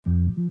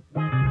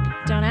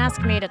Don't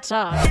ask me to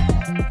talk.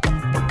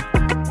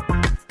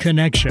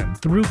 Connection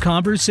through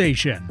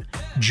conversation.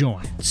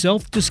 Join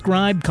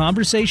self-described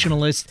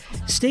conversationalist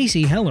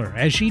Stacy Heller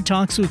as she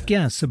talks with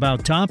guests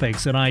about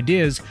topics and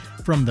ideas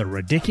from the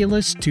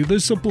ridiculous to the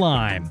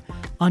sublime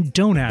on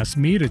Don't Ask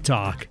Me to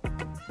Talk.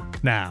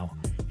 Now,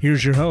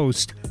 here's your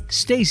host,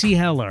 Stacy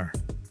Heller.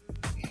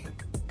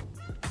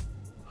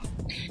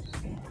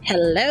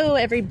 Hello,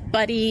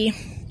 everybody.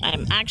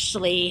 I'm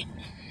actually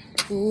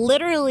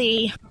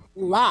literally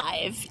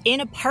live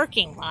in a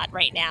parking lot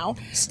right now.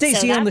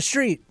 Stacy on the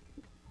street.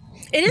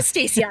 It is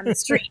Stacy on the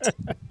street.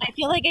 I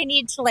feel like I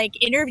need to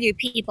interview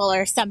people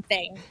or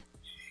something.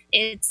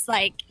 It's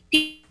like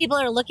people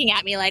are looking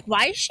at me like,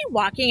 why is she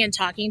walking and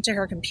talking to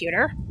her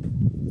computer?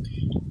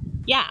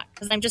 Yeah,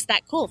 because I'm just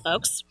that cool,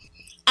 folks.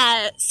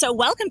 So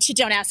welcome to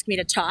Don't Ask Me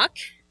to Talk.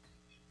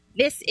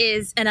 This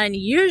is an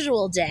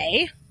unusual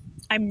day.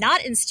 I'm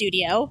not in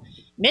studio.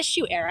 Miss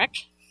you, Eric.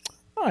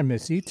 Oh, I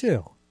miss you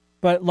too.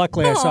 But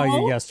luckily I saw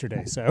you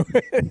yesterday, so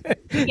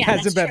it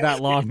hasn't been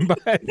that long.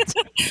 But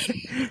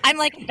I'm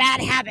like a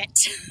bad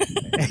habit.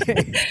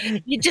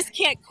 You just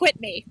can't quit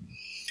me.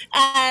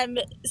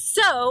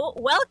 So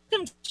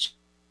welcome to the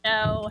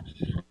show.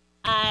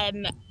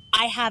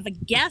 I have a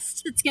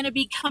guest that's going to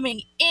be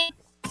coming in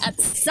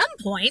at some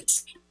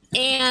point,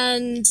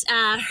 and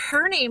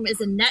her name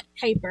is Annette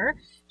Kuiper.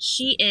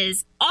 She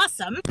is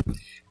awesome.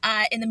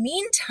 In the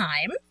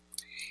meantime,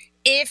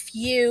 if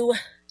you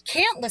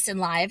can't listen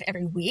live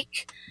every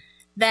week,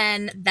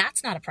 then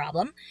that's not a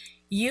problem.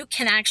 You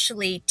can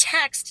actually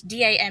text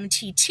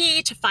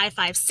DAMTT to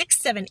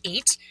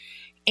 55678,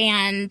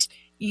 and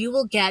you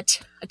will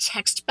get a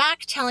text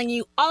back telling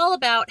you all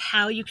about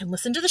how you can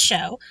listen to the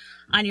show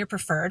on your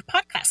preferred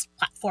podcast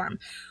platform.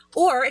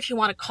 Or if you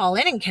want to call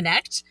in and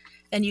connect,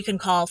 then you can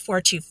call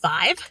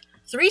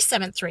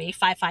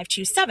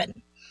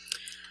 425-373-5527.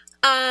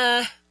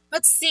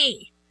 Let's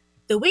see.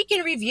 The week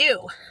in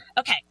review.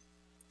 Okay.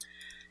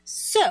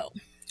 So,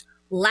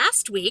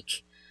 last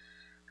week,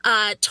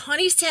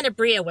 Tawny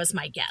Santabria was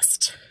my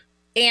guest,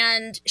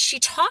 and she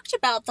talked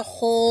about the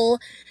whole,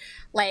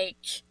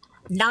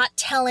 not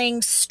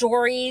telling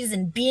stories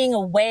and being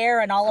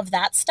aware and all of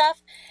that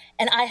stuff,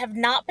 and I have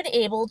not been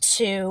able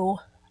to,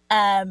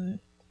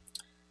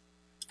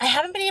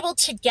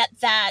 get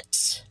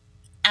that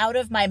out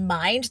of my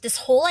mind, this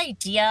whole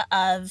idea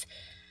of,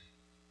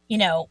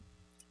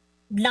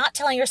 not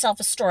telling yourself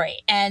a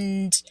story,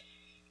 and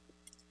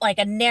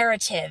a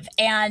narrative.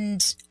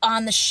 And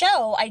on the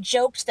show, I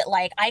joked that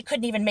I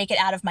couldn't even make it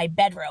out of my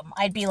bedroom.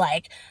 I'd be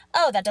like,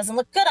 oh, that doesn't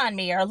look good on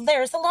me, or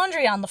there's the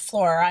laundry on the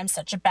floor. I'm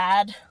such a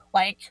bad,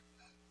 I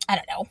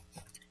don't know,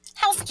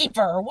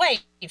 housekeeper or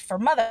wife or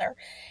mother.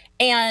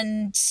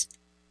 And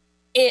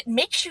it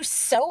makes you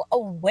so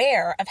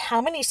aware of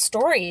how many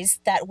stories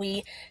that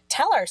we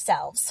tell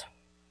ourselves.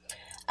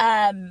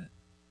 And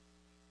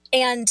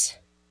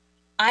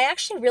I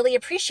actually really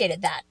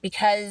appreciated that,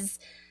 because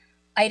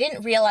I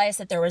didn't realize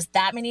that there was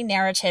that many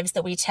narratives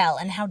that we tell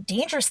and how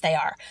dangerous they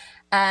are.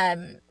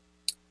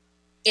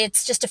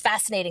 It's just a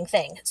fascinating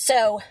thing.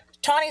 So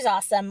Tawny's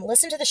awesome.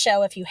 Listen to the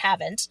show if you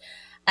haven't,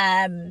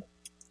 and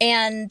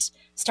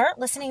start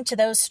listening to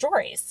those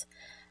stories.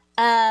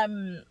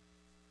 Then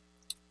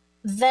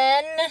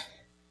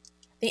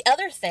the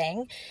other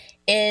thing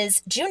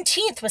is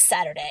Juneteenth was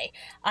Saturday.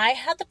 I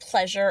had the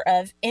pleasure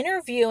of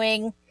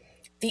interviewing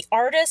the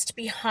artist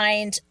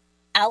behind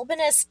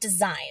Albinus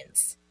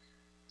Designs.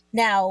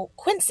 Now,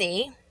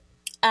 Quincy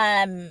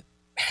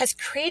has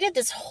created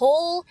this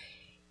whole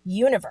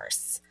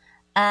universe.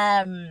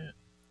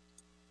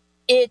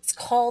 It's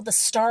called the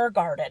Star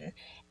Garden,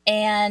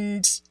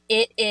 and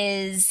it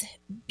is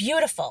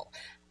beautiful.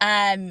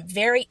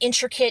 Very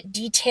intricate,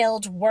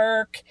 detailed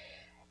work.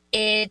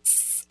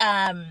 It's,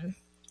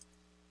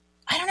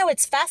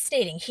 it's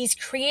fascinating. He's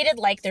created,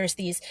 there's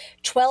these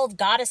 12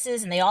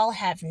 goddesses, and they all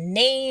have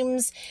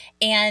names,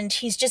 and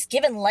he's just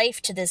given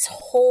life to this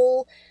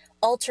whole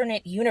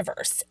alternate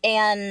universe.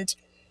 And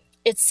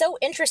it's so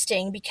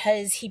interesting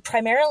because he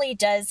primarily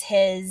does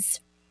his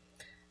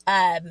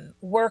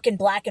work in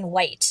black and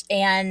white,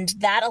 and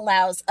that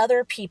allows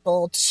other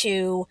people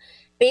to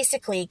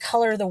basically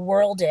color the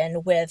world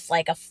in with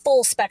a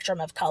full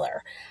spectrum of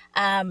color.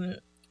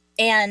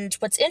 And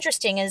what's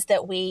interesting is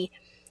that we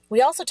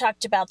also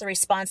talked about the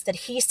response that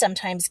he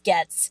sometimes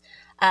gets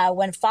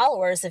when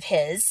followers of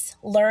his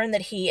learn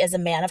that he is a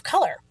man of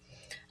color.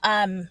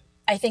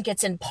 I think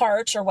it's in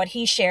part, or what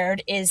he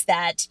shared is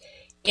that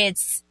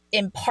it's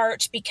in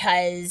part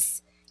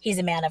because he's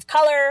a man of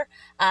color.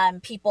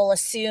 People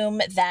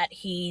assume that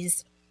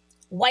he's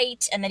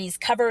white and that he's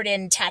covered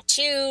in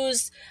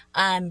tattoos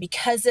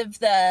because of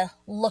the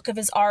look of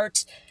his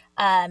art.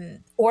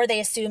 Or they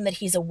assume that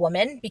he's a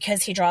woman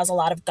because he draws a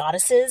lot of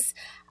goddesses.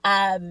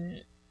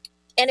 And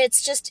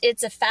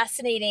it's a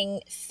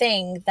fascinating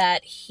thing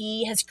that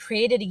he has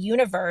created a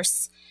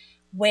universe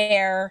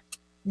where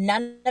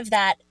none of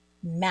that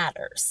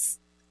matters.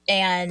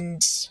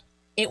 And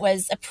it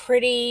was a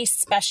pretty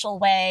special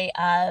way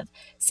of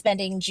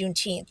spending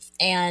Juneteenth.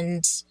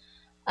 And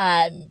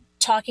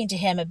talking to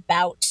him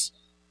about,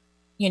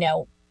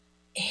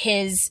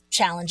 his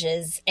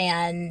challenges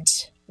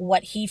and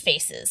what he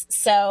faces.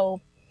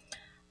 So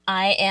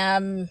I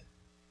am,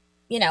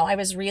 I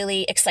was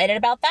really excited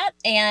about that.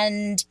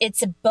 And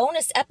it's a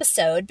bonus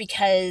episode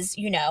because,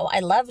 I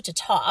love to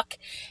talk.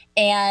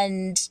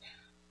 And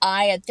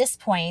I, at this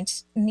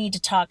point, need to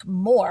talk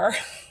more.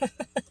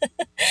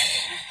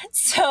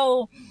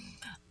 So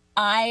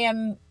I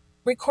am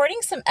recording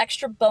some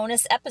extra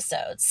bonus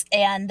episodes.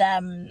 And,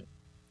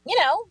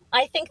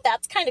 I think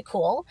that's kind of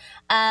cool.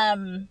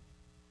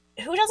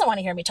 Who doesn't want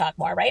to hear me talk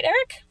more, right,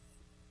 Eric?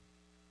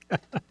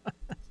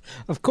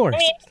 Of course. I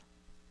mean,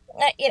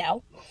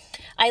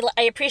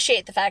 I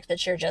appreciate the fact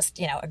that you're just,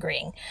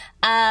 agreeing.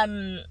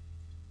 I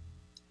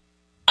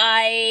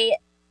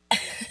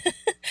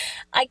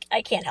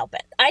can't help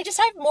it. I just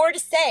have more to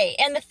say.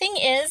 And the thing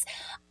is,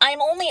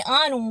 I'm only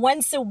on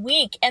once a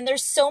week, and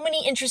there's so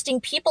many interesting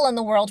people in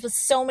the world with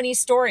so many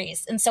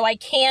stories. And so I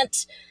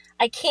can't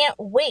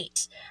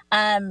wait.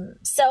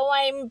 So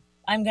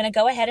I'm going to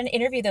go ahead and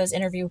interview those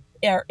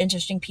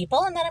interesting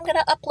people, and then I'm going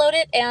to upload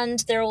it, and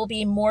there will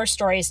be more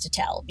stories to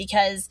tell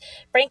because,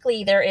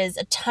 frankly, there is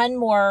a ton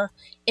more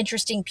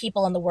interesting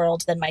people in the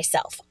world than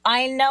myself.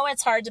 I know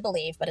it's hard to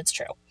believe, but it's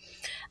true.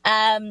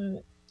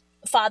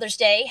 Father's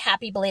Day,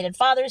 happy belated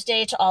Father's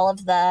Day to all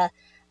of the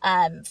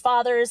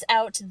fathers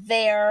out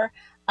there.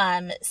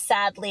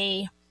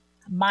 Sadly,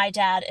 my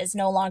dad is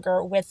no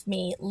longer with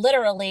me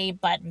literally,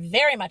 but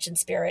very much in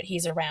spirit.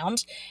 He's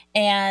around,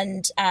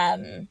 and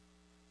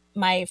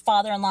my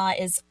father-in-law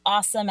is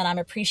awesome, and I'm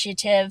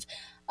appreciative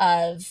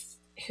of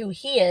who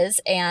he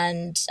is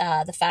and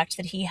the fact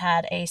that he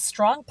had a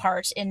strong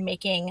part in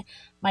making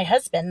my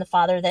husband the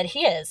father that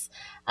he is.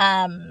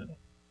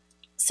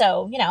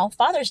 So,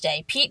 Father's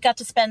Day. Pete got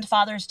to spend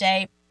Father's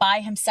Day by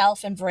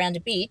himself in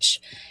Veranda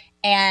Beach,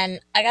 and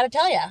I got to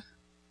tell you,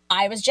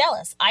 I was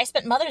jealous. I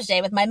spent Mother's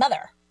Day with my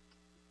mother.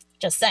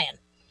 Just saying.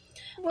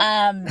 Is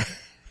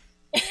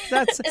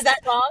that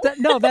wrong?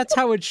 No, that's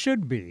how it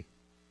should be.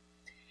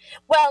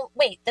 Well,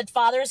 wait, that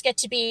fathers get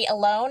to be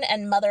alone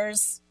and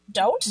mothers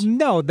don't?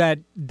 No,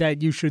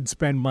 that you should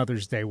spend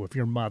Mother's Day with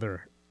your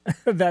mother.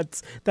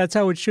 That's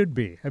how it should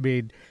be. I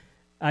mean,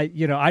 I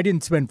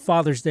didn't spend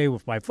Father's Day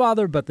with my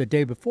father, but the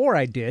day before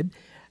I did.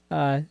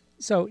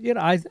 So,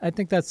 I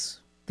think that's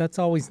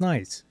always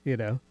nice,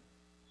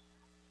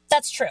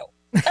 That's true.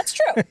 That's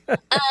true.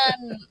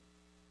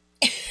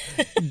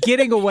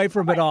 Getting away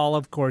from it all,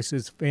 of course,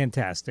 is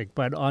fantastic.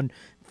 But on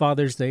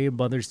Father's Day and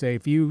Mother's Day,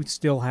 if you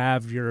still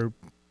have your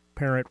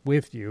parent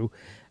with you,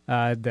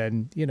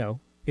 then,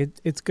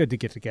 it's good to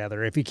get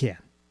together if you can.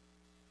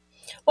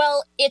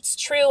 Well, it's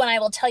true. And I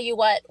will tell you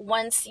what,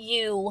 once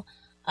you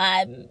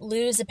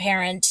lose a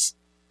parent,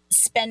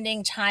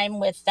 spending time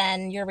with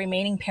then your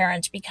remaining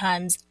parent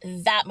becomes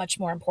that much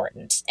more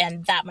important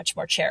and that much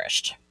more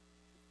cherished.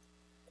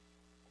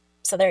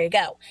 So there you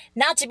go.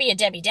 Not to be a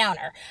Debbie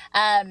Downer.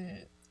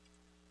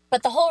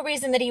 But the whole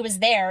reason that he was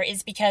there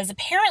is because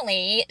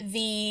apparently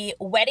the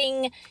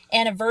wedding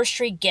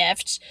anniversary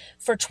gift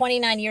for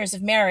 29 years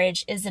of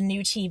marriage is a new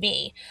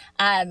TV.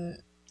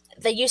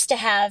 They used to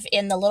have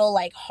in the little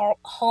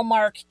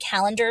Hallmark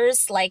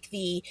calendars, like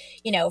the,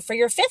 for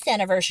your 5th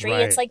anniversary,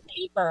 right. It's like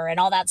paper and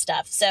all that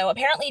stuff. So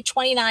apparently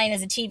 29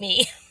 is a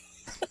TV.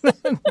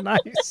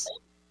 Nice.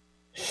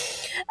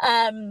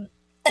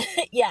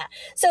 Yeah.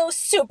 So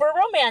super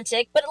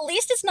romantic, but at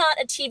least it's not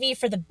a TV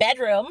for the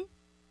bedroom.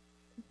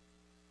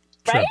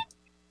 Right?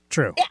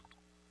 True. Yeah.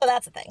 So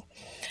that's the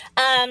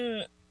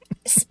thing.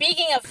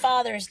 Speaking of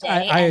Father's Day.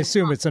 I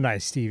assume it's a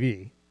nice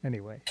TV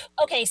anyway.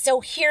 Okay. So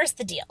here's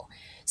the deal.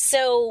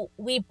 So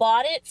we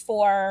bought it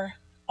for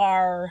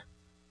our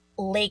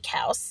lake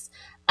house,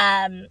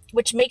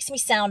 which makes me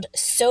sound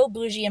so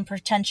bougie and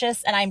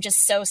pretentious. And I'm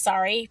just so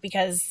sorry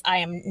because I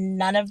am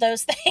none of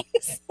those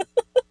things.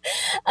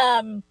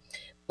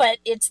 But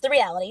it's the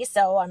reality.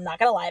 So I'm not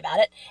going to lie about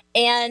it.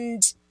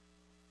 And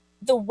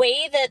the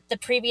way that the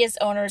previous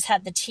owners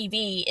had the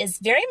TV is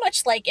very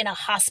much like in a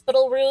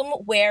hospital room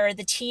where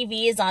the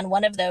TV is on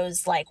one of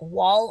those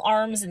wall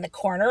arms in the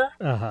corner.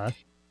 Uh-huh.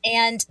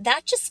 And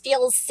that just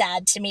feels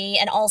sad to me.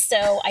 And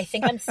also I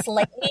think I'm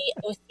slightly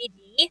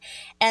OCD.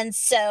 And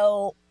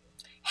so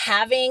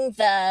having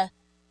the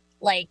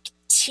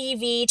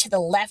TV to the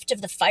left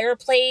of the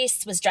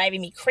fireplace was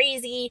driving me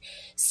crazy.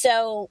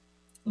 So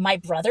my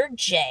brother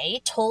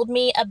Jay told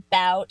me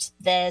about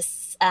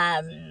this,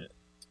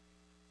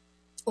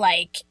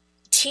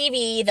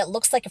 TV that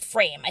looks like a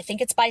frame. I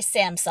think it's by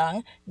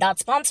Samsung, not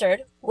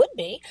sponsored, would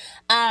be.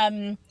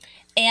 And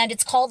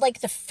it's called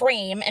the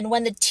frame. And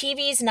when the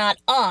TV's not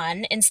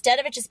on, instead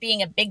of it just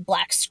being a big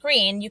black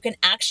screen, you can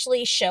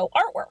actually show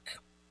artwork.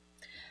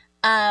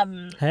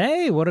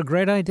 Hey, what a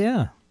great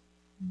idea.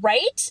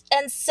 Right?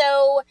 And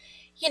so,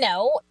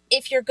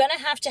 if you're going to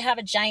have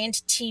a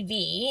giant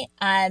TV,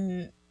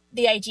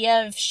 the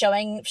idea of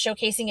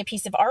showcasing a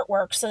piece of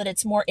artwork so that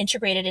it's more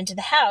integrated into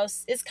the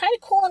house is kind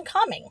of cool and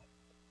calming.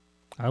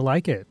 I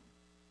like it.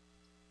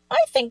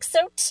 I think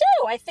so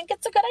too. I think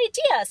it's a good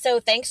idea. So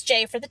thanks,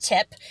 Jay, for the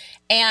tip.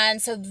 And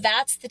so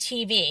that's the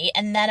TV.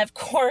 And then, of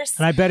course...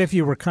 And I bet if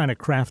you were kind of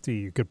crafty,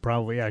 you could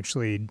probably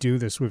actually do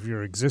this with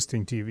your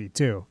existing TV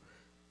too.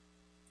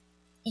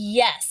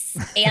 Yes.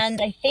 And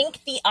I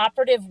think the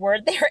operative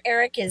word there,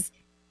 Eric, is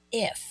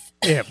if.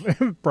 If,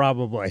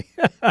 probably.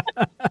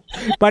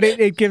 But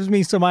it gives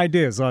me some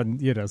ideas on,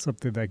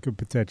 something that could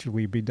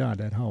potentially be done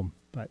at home.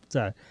 But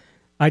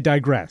I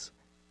digress.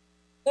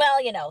 Well,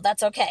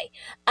 that's okay.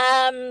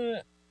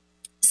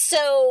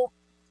 So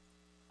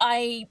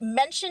I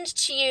mentioned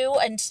to you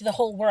and to the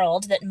whole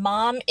world that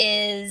Mom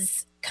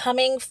is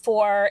coming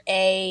for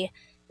a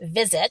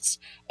visit.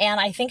 And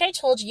I think I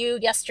told you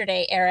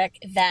yesterday, Eric,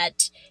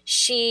 that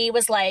she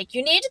was like,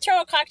 you need to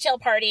throw a cocktail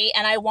party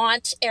and I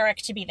want Eric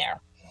to be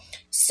there.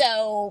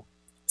 So,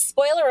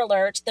 spoiler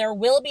alert, there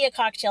will be a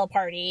cocktail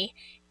party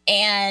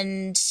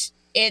and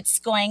it's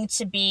going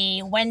to be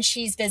when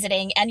she's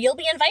visiting and you'll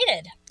be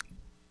invited.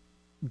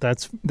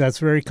 That's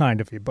very kind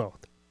of you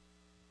both.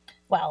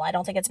 Well, I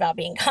don't think it's about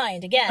being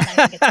kind. Again,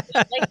 I think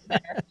it's like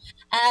better.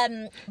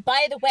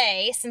 By the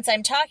way, since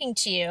I'm talking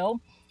to you,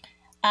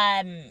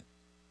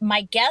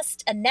 my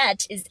guest,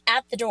 Annette, is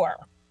at the door.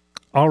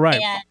 All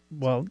right.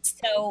 And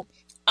so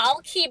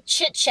I'll keep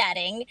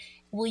chit-chatting.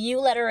 Will you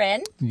let her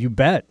in? You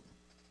bet.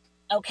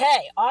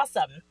 Okay,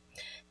 awesome.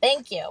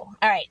 Thank you. All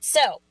right,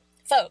 so,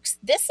 folks,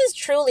 this is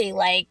truly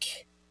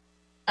like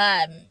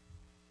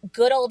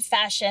good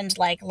old-fashioned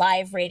like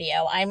live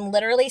radio. I'm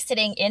literally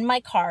sitting in my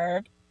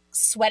car,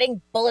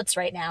 sweating bullets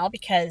right now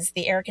because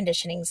the air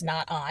conditioning's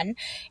not on.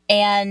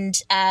 And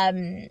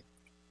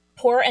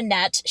poor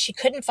Annette, she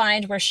couldn't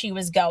find where she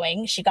was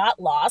going. She got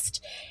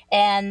lost.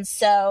 And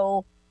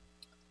so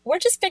we're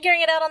just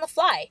figuring it out on the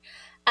fly.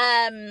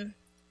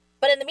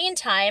 But in the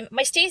meantime,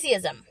 my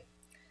Stacyism.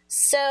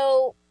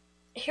 So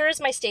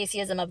here's my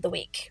Stacyism of the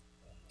week.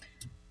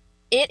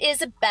 It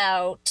is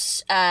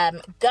about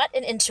gut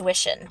and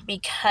intuition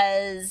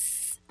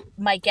because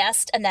my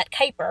guest, Annette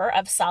Kuiper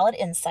of Solid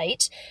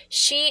Insight,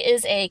 she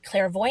is a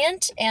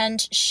clairvoyant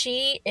and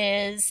she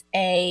is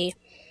a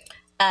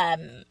how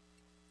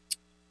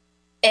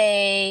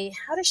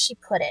does she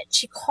put it?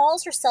 She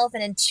calls herself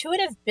an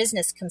intuitive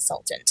business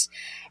consultant.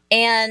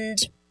 And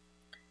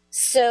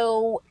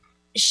so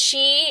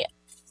she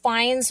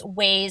finds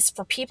ways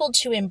for people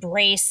to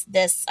embrace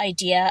this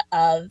idea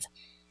of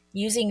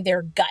using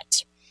their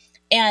gut.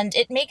 And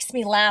it makes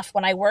me laugh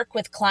when I work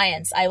with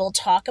clients. I will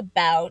talk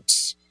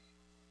about,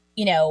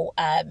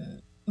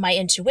 my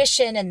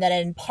intuition, and then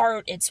in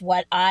part it's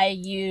what I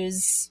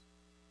use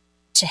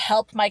to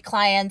help my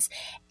clients,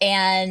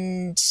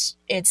 and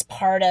it's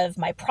part of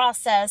my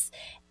process.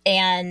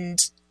 And,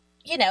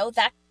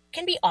 that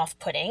can be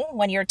off-putting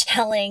when you're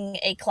telling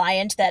a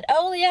client that,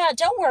 oh yeah,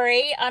 don't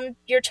worry,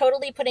 you're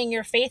totally putting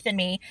your faith in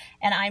me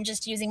and I'm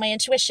just using my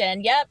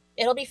intuition. Yep,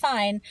 it'll be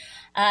fine.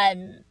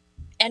 And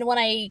when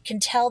I can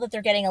tell that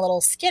they're getting a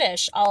little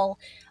skittish, I'll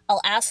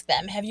ask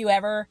them, have you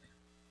ever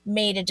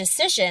made a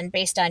decision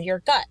based on your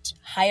gut,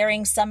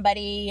 hiring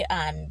somebody,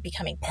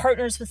 becoming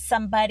partners with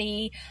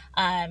somebody,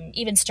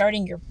 even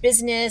starting your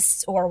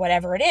business or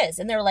whatever it is?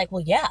 And they're like,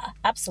 well, yeah,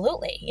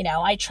 absolutely.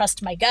 I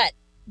trust my gut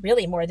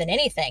really more than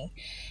anything.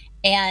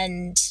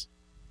 And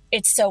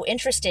it's so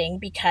interesting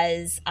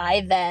because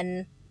I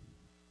then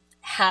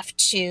have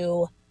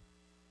to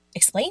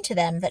explain to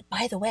them that,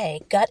 by the way,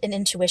 gut and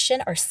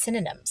intuition are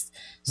synonyms.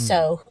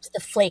 So who's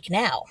the flake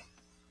now?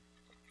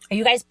 Are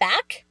you guys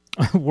back?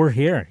 We're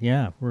here.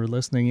 Yeah, we're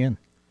listening in.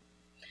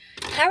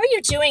 How are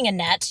you doing,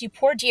 Annette? You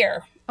poor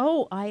dear.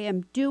 Oh, I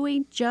am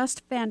doing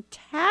just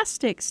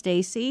fantastic,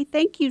 Stacy.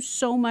 Thank you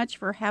so much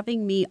for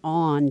having me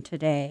on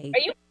today.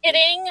 Are you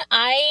kidding?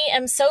 I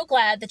am so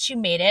glad that you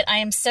made it. I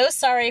am so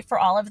sorry for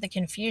all of the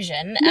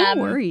confusion. No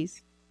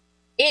worries.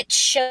 It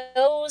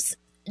shows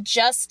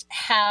just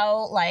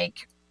how,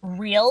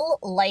 real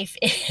life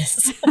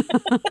is.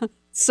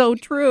 So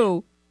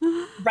true.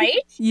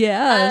 Right?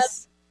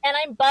 Yes. And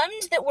I'm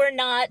bummed that we're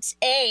not,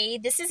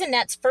 this is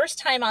Annette's first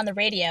time on the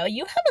radio.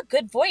 You have a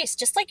good voice,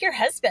 just like your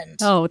husband.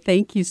 Oh,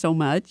 thank you so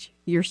much.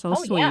 You're so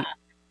sweet.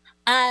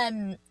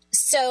 Yeah.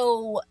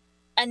 So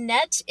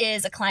Annette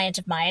is a client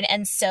of mine,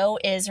 and so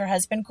is her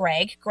husband,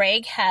 Greg.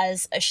 Greg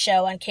has a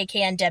show on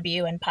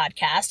KKNW and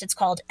podcast. It's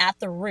called At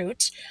the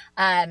Root.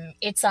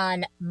 It's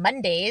on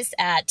Mondays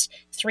at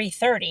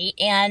 3:30,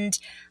 and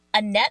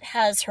Annette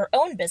has her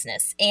own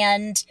business.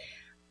 And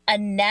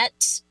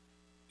Annette,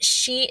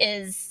 she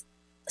is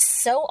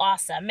so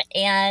awesome.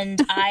 And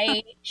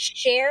I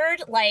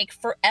shared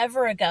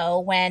forever ago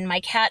when my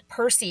cat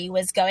Percy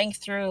was going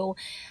through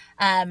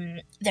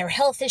their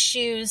health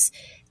issues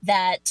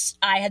that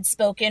I had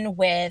spoken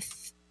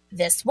with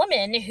this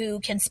woman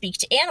who can speak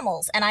to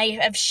animals. And I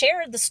have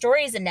shared the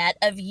stories, Annette,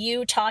 of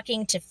you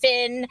talking to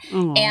Finn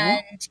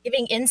and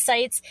giving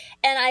insights.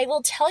 And I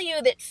will tell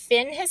you that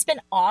Finn has been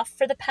off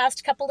for the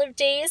past couple of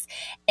days.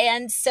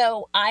 And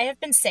so I have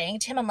been saying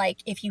to him, I'm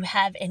like, if you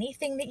have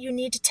anything that you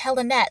need to tell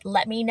Annette,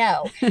 let me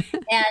know.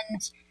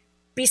 And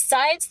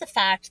besides the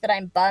fact that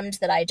I'm bummed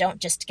that I don't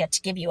just get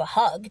to give you a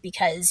hug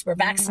because we're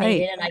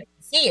vaccinated and I can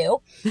see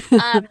you.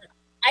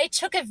 I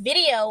took a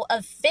video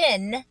of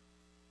Finn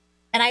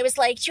and I was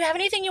like, do you have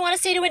anything you want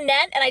to say to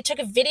Annette? And I took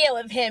a video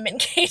of him in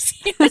case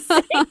he was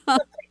saying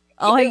something.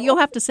 Oh, you'll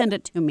have to send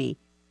it to me.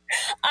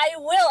 I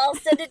will. I'll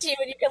send it to you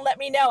and you can let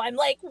me know. I'm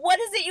like, what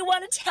is it you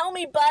want to tell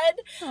me, bud?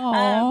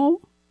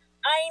 Oh.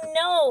 I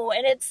know.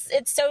 And it's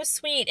so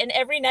sweet. And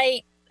every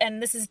night,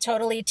 and this is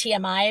totally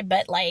TMI,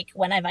 but like,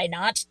 when have I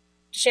not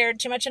shared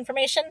too much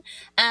information?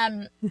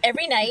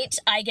 Every night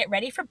I get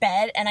ready for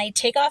bed and I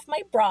take off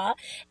my bra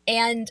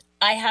and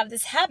I have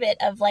this habit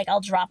of like,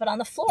 I'll drop it on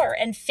the floor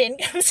and Finn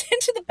comes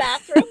into the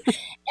bathroom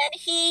and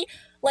he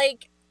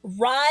like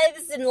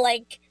writhes and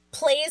like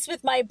plays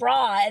with my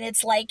bra and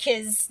it's like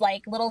his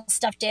like little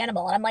stuffed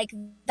animal. And I'm like,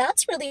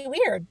 that's really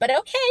weird, but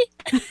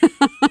okay.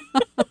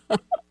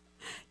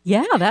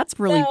 Yeah, that's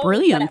really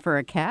brilliant for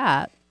a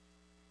cat.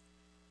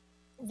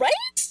 Right?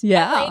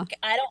 Yeah. Like,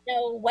 I don't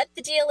know what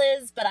the deal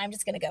is, but I'm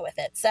just going to go with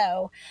it.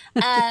 So,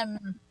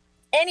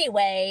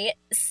 anyway,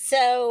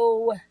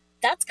 so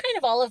that's kind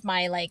of all of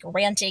my like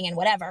ranting and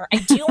whatever. I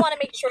do want to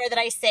make sure that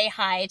I say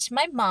hi to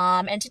my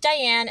mom and to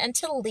Diane and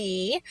to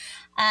Lee.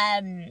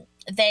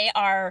 They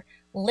are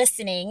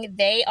listening.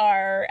 They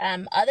are,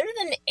 other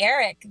than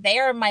Eric, they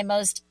are my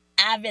most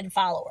avid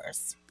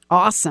followers.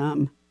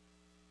 Awesome.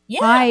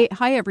 Yeah.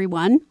 Hi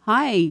everyone.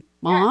 Hi,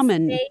 Mom, yes,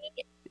 and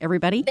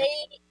everybody.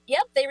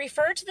 They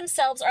refer to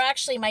themselves, or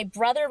actually my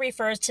brother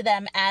refers to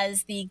them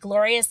as the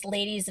Glorious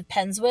Ladies of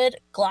Penswood,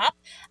 GLOP.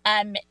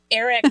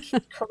 Eric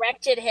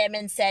corrected him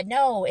and said,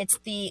 no, it's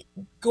the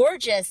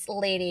Gorgeous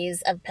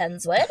Ladies of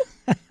Penswood.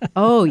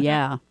 Oh,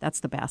 yeah, that's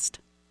the best.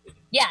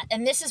 Yeah,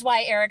 and this is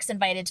why Eric's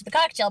invited to the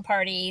cocktail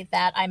party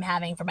that I'm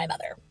having for my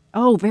mother.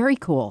 Oh, very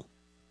cool.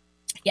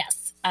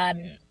 Yes.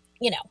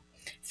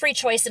 Free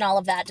choice and all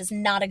of that does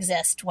not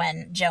exist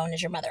when Joan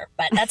is your mother,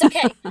 but that's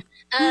okay.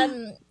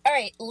 All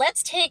right,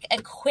 let's take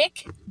a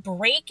quick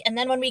break. And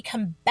then when we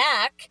come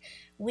back,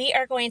 we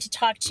are going to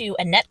talk to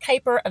Annette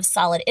Kuiper of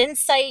Solid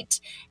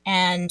Insight,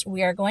 and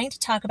we are going to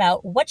talk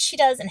about what she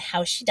does and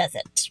how she does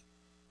it.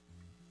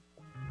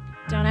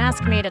 Don't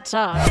ask me to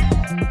talk.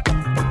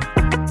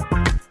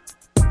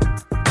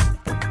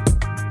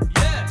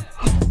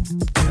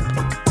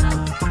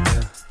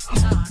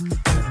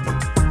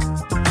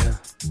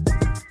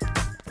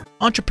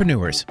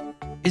 Entrepreneurs,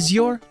 is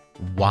your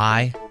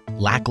why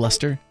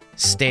lackluster,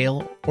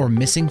 stale, or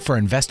missing for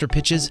investor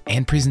pitches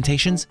and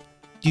presentations?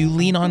 Do you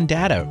lean on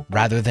data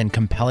rather than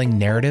compelling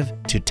narrative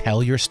to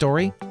tell your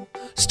story?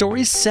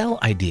 Stories sell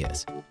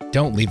ideas.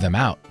 Don't leave them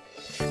out.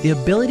 The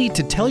ability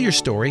to tell your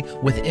story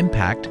with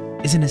impact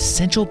is an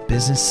essential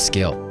business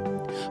skill.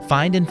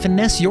 Find and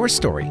finesse your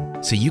story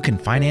so you can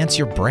finance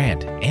your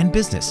brand and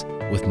business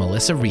with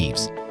Melissa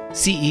Reeves,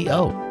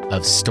 CEO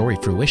of Story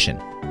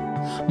Fruition.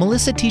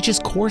 Melissa teaches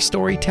core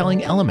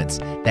storytelling elements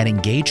that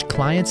engage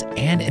clients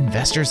and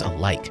investors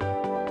alike.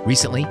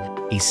 Recently,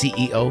 a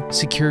CEO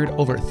secured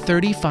over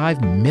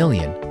 $35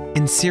 million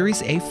in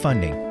Series A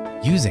funding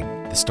using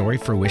the Story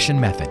Fruition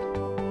method.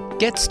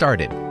 Get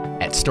started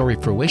at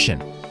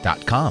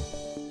storyfruition.com.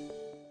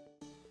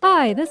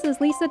 Hi, this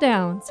is Lisa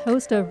Downs,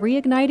 host of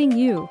Reigniting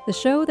You, the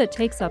show that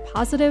takes a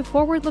positive,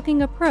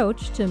 forward-looking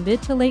approach to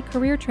mid to late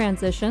career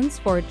transitions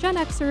for Gen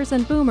Xers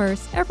and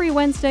Boomers every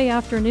Wednesday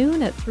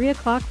afternoon at 3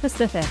 o'clock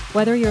Pacific.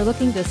 Whether you're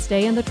looking to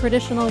stay in the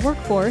traditional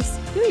workforce,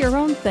 do your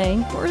own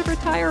thing, or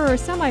retire or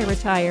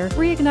semi-retire,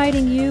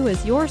 Reigniting You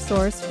is your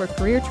source for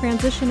career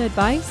transition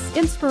advice,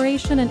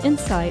 inspiration, and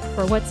insight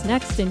for what's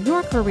next in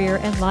your career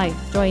and life.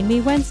 Join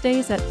me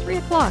Wednesdays at 3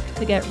 o'clock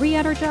to get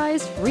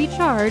re-energized,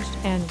 recharged,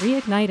 and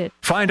reignited.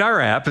 Find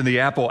our app in the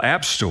Apple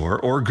App Store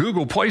or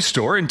Google Play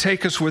Store and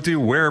take us with you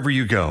wherever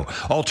you go.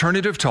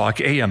 Alternative Talk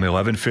AM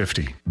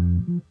 1150.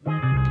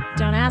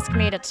 Don't ask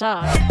me to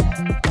talk.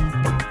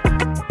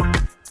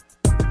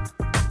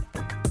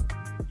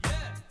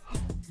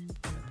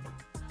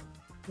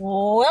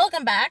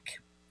 Welcome back.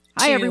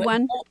 Hi,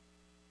 everyone.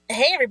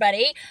 Hey,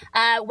 everybody.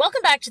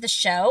 Welcome back to the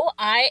show.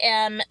 I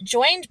am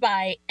joined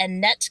by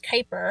Annette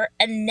Kuiper.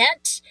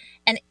 Annette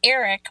and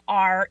Eric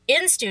are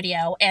in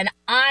studio, and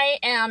I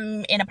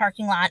am in a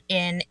parking lot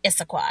in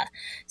Issaquah.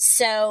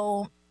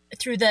 So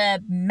through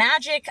the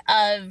magic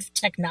of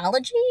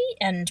technology,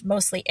 and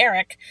mostly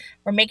Eric,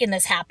 we're making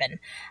this happen.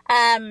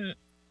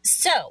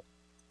 So,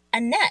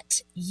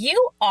 Annette,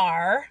 you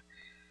are...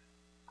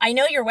 I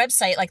know your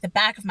website like the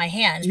back of my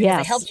hand because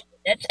I helped you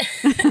with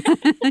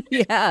it.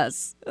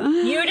 Yes.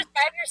 You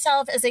describe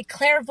yourself as a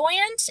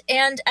clairvoyant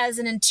and as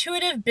an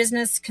intuitive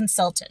business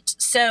consultant.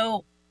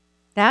 So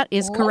that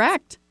is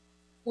correct.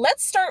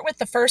 Let's start with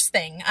the first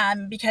thing,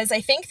 because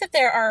I think that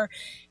there are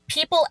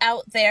people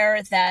out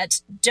there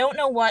that don't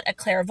know what a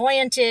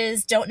clairvoyant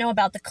is, don't know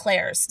about the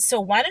clairs. So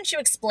why don't you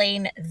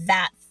explain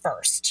that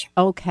first?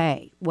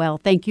 Okay. Well,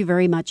 thank you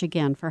very much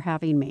again for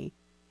having me.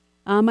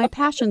 My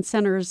passion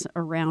centers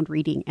around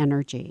reading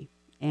energy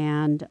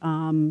and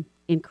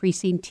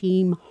increasing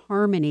team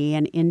harmony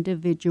and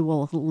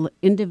individual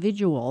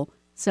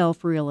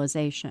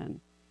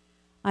self-realization.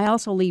 I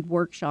also lead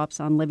workshops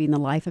on living the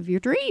life of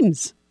your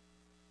dreams.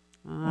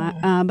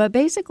 But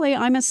basically,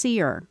 I'm a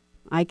seer.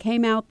 I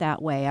came out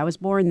that way. I was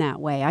born that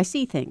way. I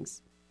see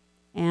things.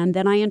 And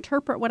then I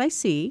interpret what I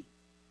see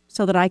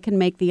so that I can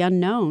make the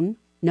unknown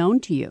known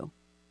to you.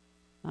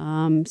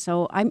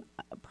 So I'm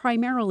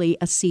primarily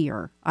a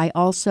seer. I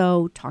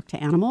also talk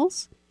to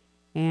animals,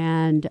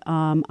 and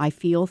I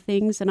feel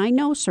things, and I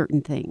know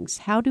certain things.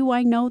 How do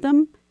I know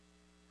them?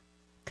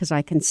 Because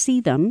I can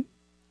see them,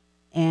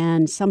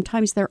 and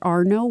sometimes there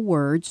are no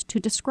words to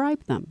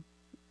describe them.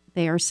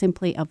 They are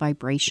simply a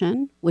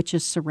vibration, which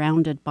is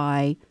surrounded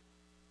by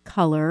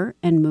color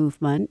and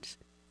movement,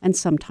 and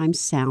sometimes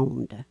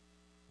sound.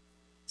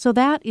 So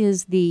that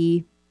is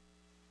the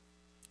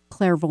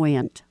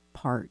clairvoyant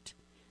part.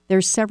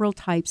 There's several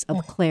types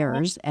of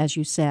clairs, as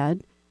you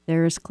said.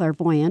 There's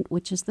clairvoyant,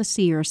 which is the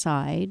seer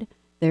side.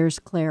 There's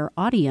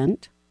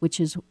clairaudient, which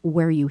is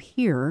where you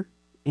hear,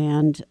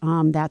 and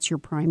that's your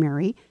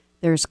primary.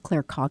 There's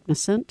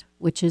claircognizant,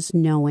 which is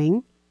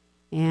knowing.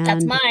 And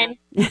that's mine.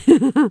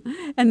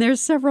 And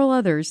there's several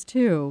others,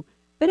 too.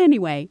 But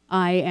anyway,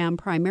 I am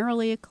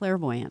primarily a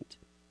clairvoyant.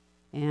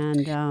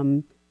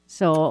 And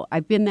so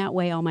I've been that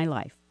way all my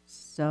life.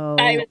 So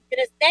I was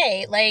going to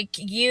say, like,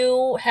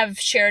 you have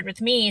shared with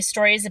me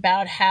stories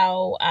about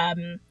how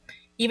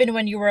even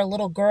when you were a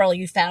little girl,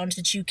 you found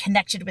that you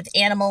connected with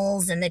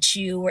animals and that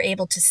you were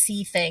able to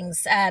see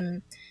things.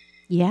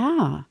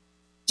 Yeah.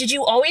 Did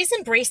you always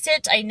embrace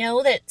it? I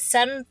know that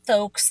some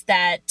folks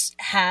that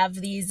have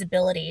these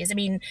abilities, I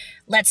mean,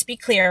 let's be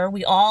clear,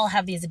 we all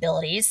have these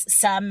abilities,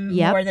 some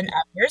more than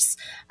others,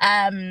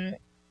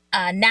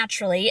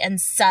 naturally, and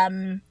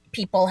some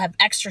people have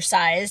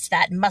exercised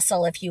that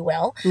muscle, if you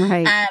will.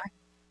 Right.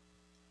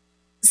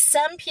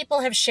 Some people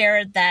have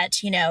shared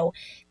that, you know,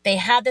 they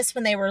had this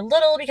when they were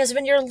little, because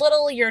when you're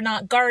little, you're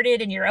not guarded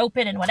and you're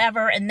open and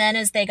whatever. And then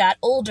as they got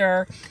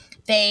older,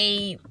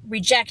 they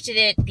rejected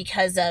it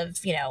because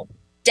of, you know,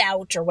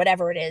 doubt or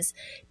whatever it is.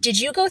 Did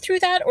you go through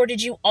that, or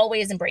did you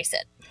always embrace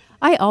it?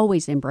 I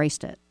always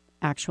embraced it,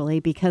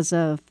 actually, because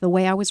of the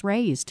way I was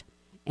raised.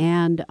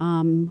 And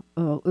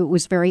it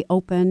was very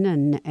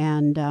open,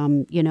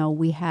 and you know,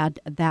 we had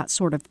that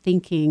sort of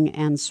thinking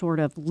and sort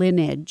of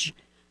lineage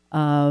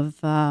of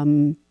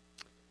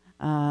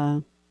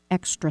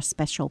extra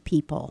special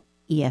people,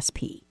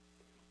 ESP.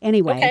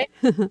 Anyway,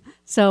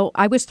 so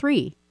I was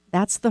 3.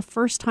 That's the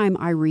first time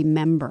I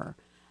remember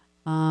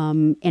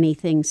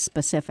anything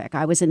specific.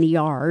 I was in the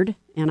yard,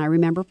 and I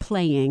remember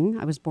playing.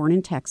 I was born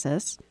in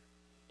Texas.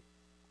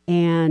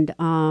 And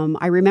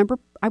I remember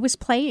I was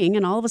playing,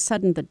 and all of a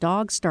sudden the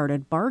dog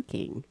started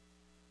barking,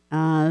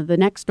 the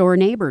next door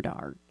neighbor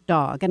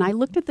dog. And I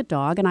looked at the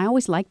dog, and I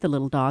always liked the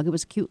little dog. It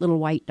was a cute little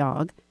white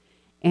dog.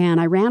 And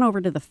I ran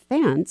over to the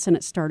fence, and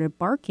it started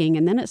barking,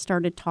 and then it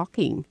started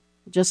talking,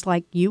 just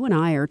like you and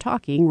I are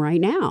talking right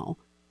now.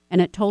 And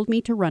it told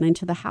me to run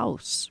into the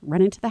house,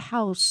 run into the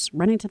house,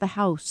 run into the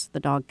house, the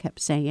dog kept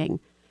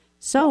saying.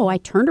 So I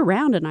turned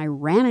around and I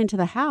ran into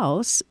the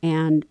house,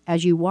 and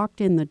as you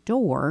walked in the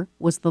door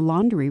was the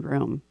laundry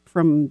room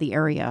from the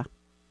area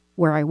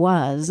where I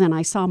was, and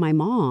I saw my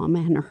mom,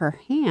 and her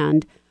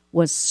hand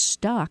was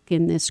stuck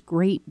in this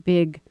great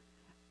big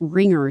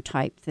ringer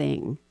type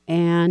thing,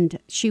 and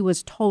she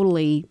was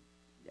totally,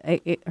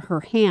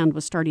 her hand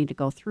was starting to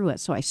go through it.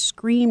 So I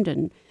screamed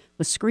and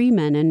was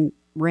screaming and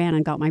ran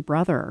and got my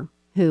brother,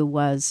 who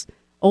was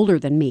older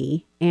than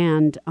me,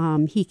 and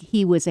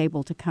he was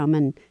able to come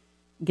and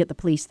get the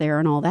police there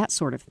and all that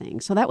sort of thing.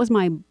 So that was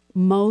my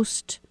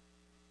most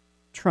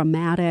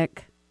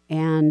traumatic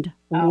and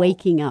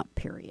waking up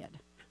period,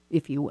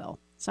 if you will.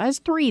 So I was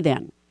 3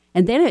 then.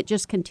 And then it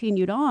just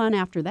continued on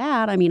after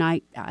that. I mean,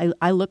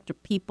 I looked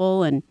at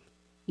people, and,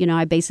 you know,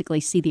 I basically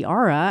see the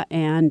aura.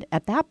 And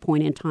at that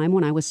point in time,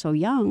 when I was so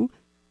young,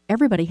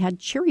 everybody had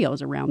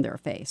Cheerios around their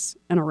face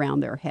and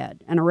around their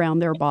head and around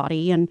their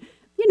body. And,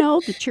 you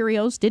know, the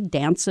Cheerios did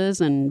dances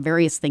and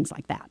various things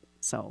like that.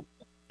 So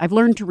I've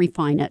learned to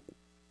refine it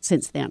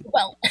since then.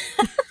 Well,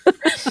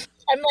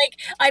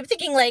 I'm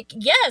thinking like,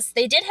 yes,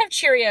 they did have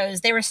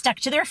Cheerios. They were stuck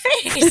to their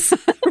face.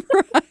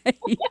 Right.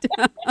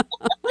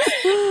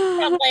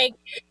 From like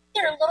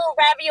their little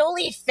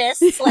ravioli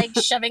fists, like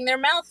shoving their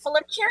mouth full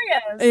of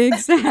Cheerios.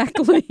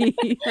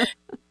 Exactly.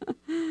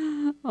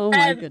 Oh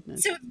my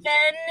goodness. So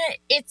then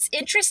it's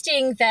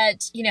interesting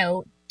that, you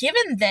know,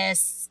 given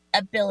this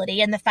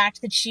ability and the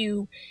fact that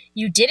you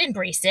did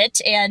embrace it,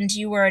 and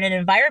you were in an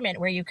environment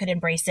where you could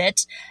embrace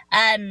it,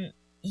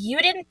 you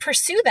didn't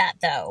pursue that,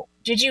 though.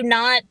 Did you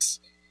not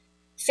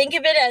think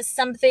of it as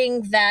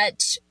something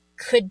that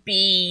could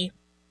be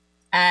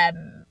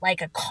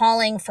like a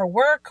calling for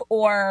work?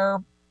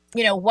 Or,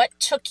 you know, what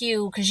took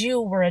you, because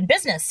you were in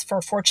business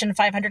for Fortune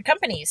 500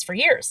 companies for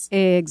years.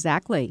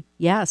 Exactly.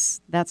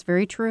 Yes, that's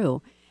very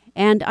true.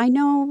 And I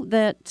know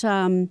that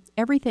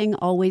everything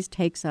always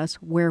takes us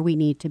where we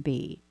need to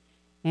be.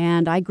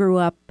 And I grew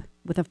up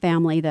with a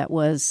family that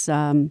was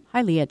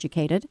highly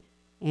educated.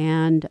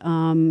 And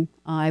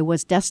I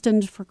was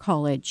destined for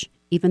college,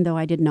 even though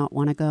I did not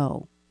want to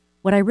go.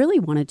 What I really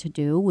wanted to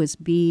do was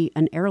be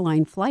an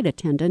airline flight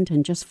attendant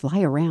and just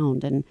fly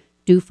around and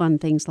do fun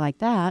things like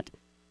that.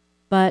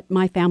 But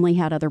my family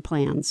had other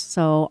plans.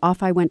 So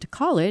off I went to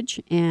college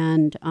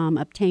and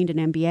obtained an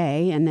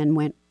MBA and then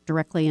went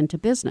directly into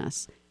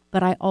business.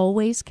 But I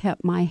always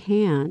kept my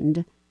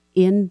hand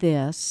in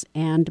this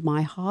and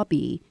my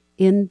hobby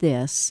in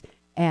this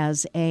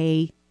as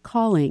a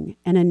calling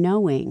and a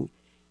knowing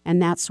and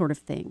that sort of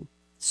thing.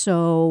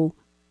 So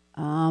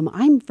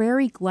I'm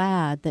very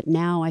glad that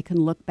now I can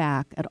look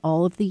back at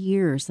all of the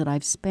years that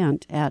I've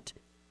spent at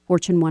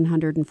Fortune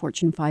 100 and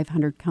Fortune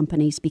 500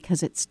 companies,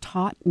 because it's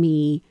taught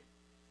me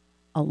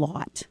a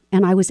lot.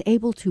 And I was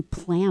able to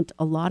plant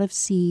a lot of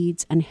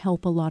seeds and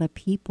help a lot of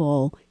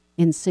people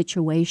in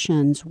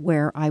situations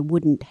where I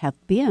wouldn't have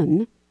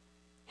been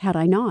had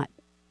I not.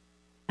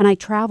 And I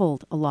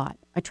traveled a lot.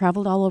 I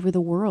traveled all over the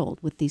world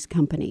with these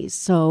companies.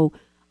 So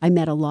I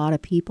met a lot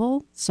of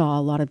people, saw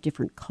a lot of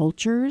different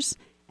cultures,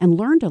 and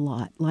learned a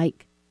lot.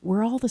 Like,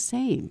 we're all the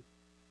same.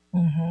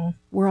 Mm-hmm.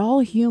 We're all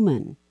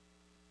human.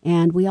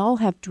 And we all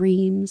have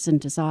dreams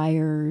and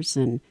desires,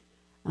 and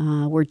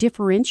we're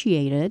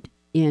differentiated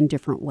in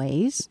different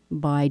ways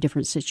by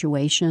different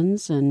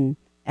situations and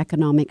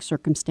economic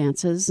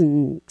circumstances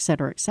and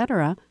et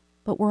cetera,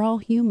 but we're all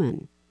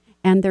human.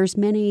 And there's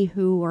many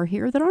who are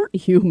here that aren't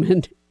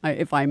human,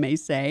 if I may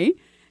say.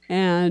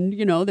 And,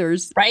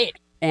 there's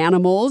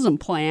animals and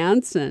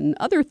plants and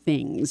other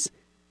things,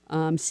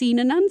 seen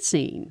and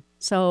unseen.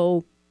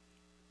 So,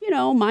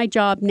 my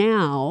job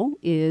now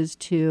is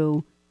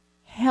to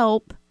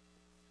help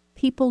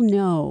people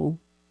know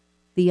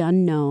the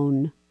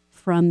unknown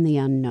from the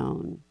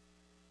unknown,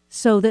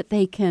 so that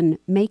they can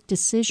make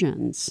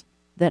decisions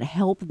that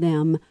help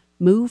them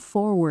move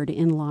forward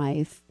in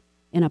life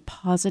in a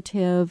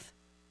positive,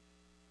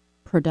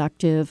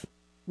 productive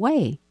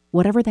way,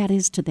 whatever that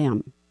is to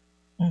them.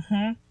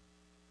 Mm-hmm.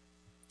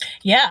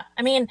 Yeah.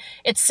 I mean,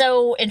 it's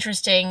so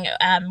interesting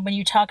when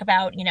you talk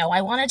about,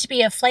 I wanted to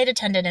be a flight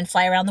attendant and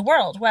fly around the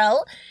world.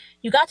 Well,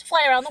 you got to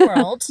fly around the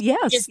world.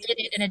 Yes. You just did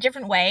it in a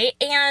different way.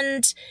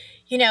 And,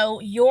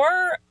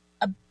 your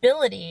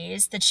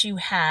abilities that you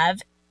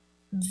have,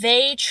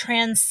 they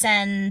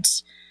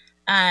transcend,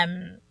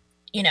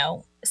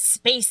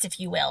 space, if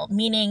you will,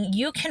 meaning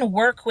you can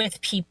work with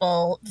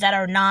people that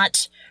are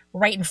not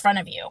right in front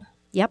of you.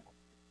 Yep.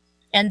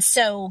 And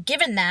so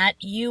given that,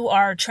 you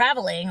are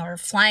traveling or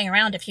flying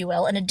around, if you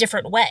will, in a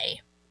different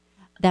way.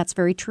 That's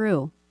very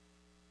true.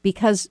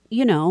 Because,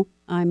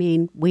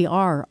 we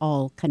are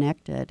all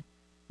connected,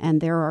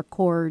 and there are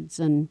cords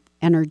and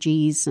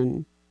energies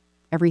and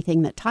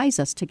everything that ties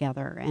us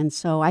together. And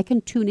so I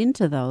can tune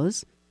into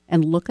those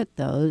and look at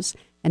those,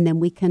 and then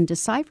we can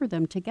decipher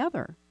them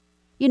together.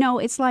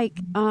 It's like,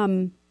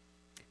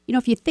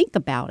 if you think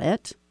about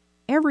it,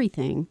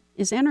 everything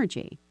is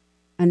energy.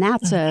 And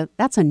that's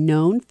a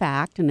known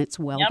fact, and it's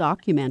well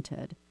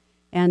documented.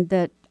 And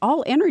that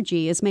all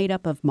energy is made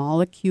up of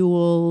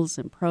molecules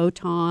and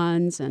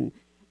protons, and,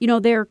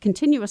 they're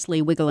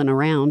continuously wiggling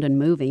around and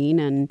moving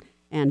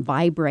and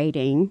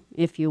vibrating,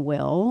 if you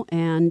will.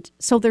 And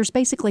so there's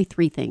basically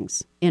three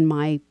things in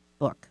my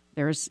book.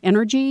 There's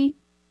energy,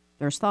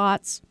 there's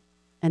thoughts,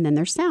 and then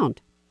there's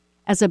sound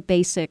as a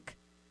basic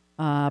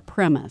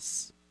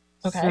premise.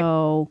 Okay.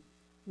 So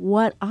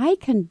what I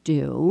can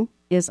do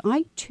is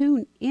I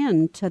tune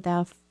in to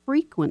the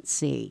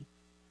frequency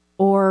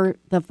or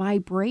the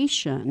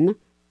vibration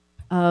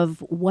of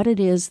what it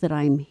is that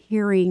I'm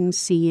hearing,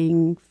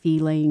 seeing,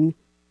 feeling,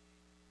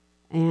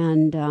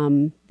 and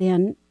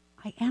then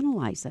I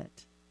analyze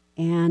it.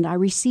 And I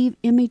receive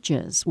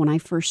images when I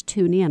first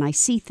tune in. I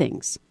see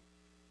things.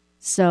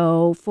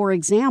 So, for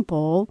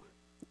example,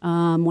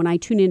 when I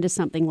tune into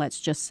something, let's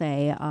just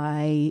say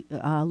I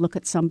look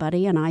at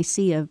somebody and I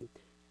see a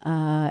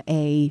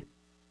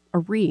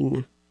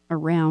ring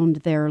around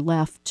their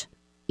left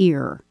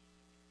ear.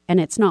 And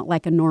it's not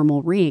like a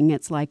normal ring.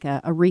 It's like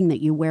a ring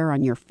that you wear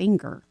on your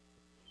finger.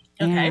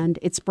 Okay. And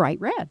it's bright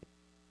red.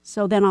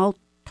 So then I'll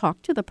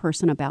talk to the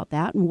person about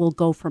that, and we'll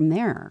go from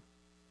there.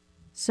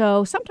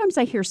 So sometimes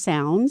I hear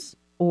sounds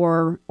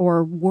or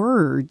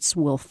words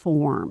will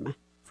form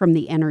from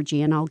the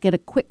energy, and I'll get a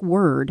quick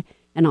word,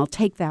 and I'll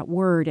take that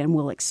word and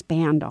we'll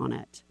expand on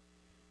it.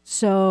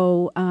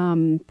 So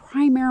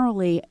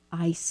primarily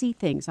I see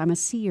things. I'm a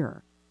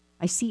seer.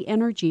 I see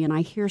energy and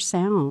I hear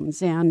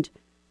sounds, and,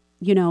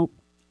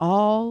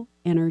 all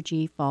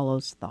energy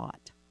follows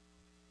thought.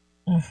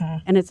 Mm-hmm.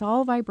 And it's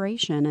all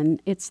vibration,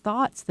 and it's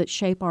thoughts that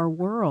shape our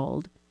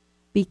world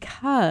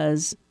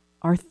because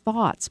our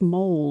thoughts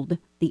mold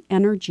the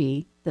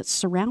energy that's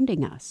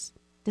surrounding us.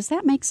 Does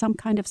that make some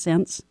kind of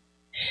sense?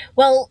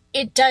 Well,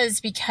 it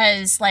does,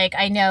 because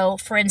I know,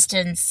 for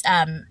instance,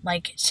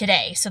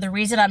 today, so the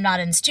reason I'm not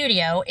in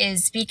studio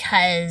is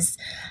because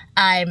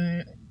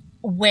I'm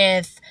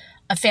with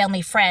a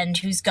family friend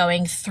who's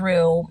going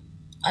through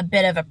a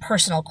bit of a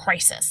personal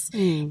crisis.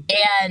 Mm.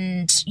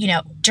 And,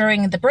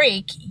 during the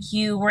break,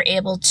 you were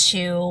able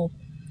to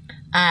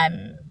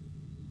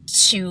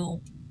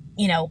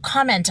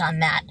comment on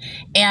that.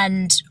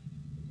 And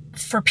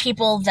for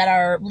people that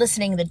are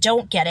listening that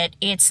don't get it,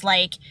 it's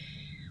like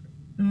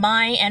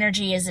my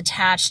energy is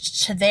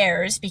attached to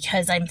theirs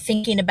because I'm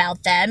thinking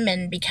about them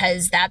and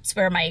because that's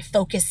where my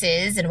focus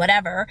is and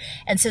whatever.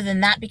 And so then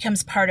that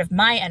becomes part of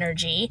my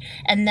energy.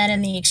 And then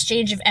in the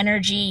exchange of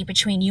energy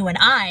between you and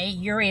I,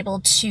 you're able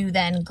to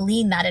then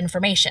glean that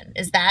information.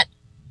 Is that?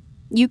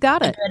 You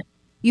got it.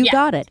 You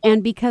got it.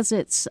 And because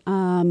it's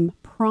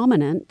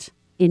prominent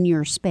in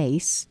your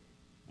space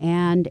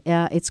and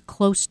it's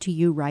close to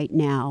you right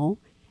now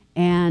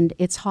and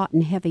it's hot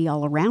and heavy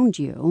all around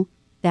you,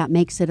 that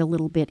makes it a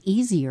little bit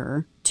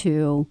easier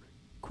to,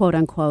 quote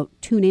unquote,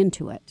 tune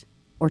into it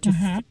or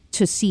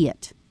to see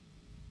it.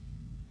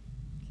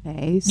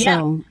 Okay,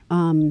 so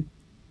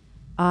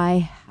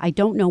I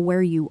don't know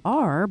where you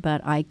are,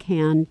 but I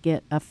can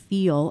get a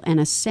feel and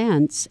a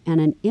sense and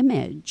an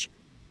image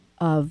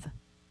of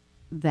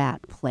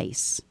that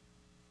place.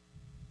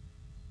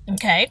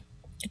 Okay.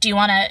 Do you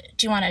want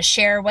to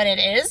share what it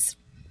is?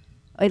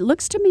 It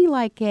looks to me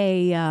like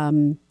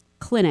a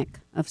clinic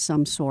of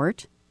some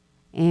sort.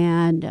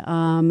 And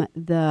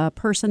the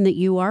person that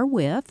you are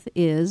with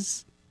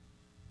is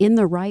in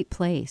the right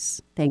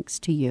place, thanks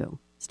to you,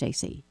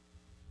 Stacy.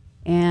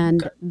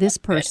 And this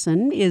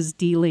person is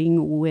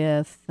dealing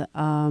with,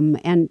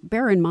 and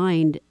bear in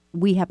mind,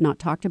 we have not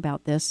talked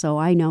about this, so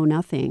I know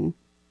nothing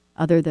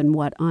other than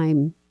what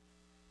I'm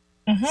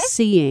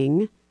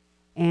seeing.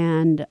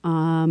 And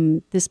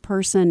this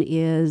person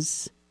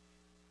is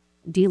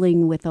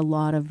dealing with a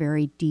lot of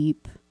very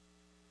deep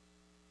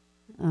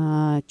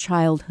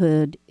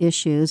childhood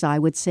issues. I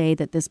would say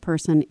that this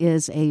person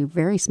is a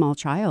very small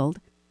child.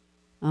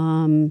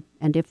 And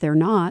if they're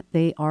not,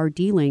 they are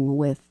dealing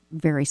with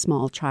very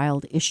small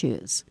child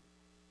issues.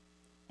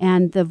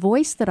 And the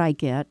voice that I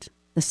get,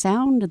 the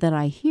sound that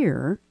I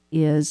hear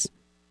is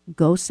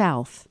go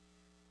south.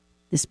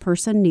 This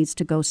person needs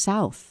to go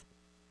south.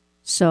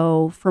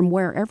 So from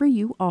wherever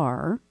you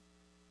are,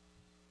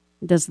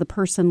 does the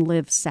person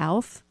live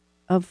south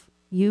of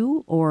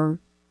you or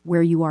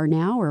where you are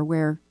now or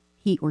where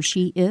he or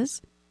she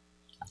is?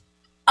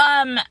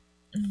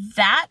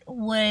 That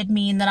would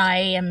mean that I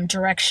am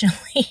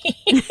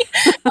directionally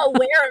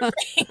aware of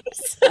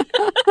things.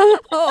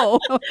 Oh,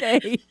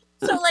 okay.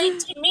 So, like,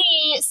 to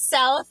me,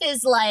 South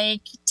is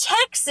like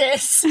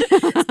Texas.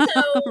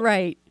 So,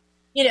 right.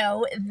 You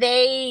know,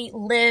 they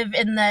live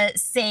in the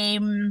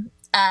same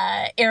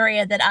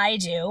area that I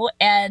do.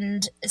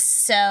 And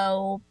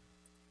so,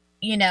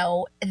 you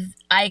know,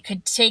 I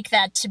could take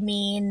that to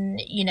mean,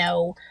 you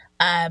know,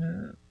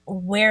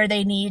 where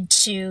they need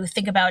to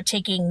think about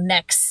taking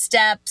next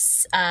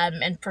steps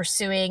and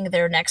pursuing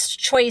their next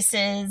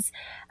choices.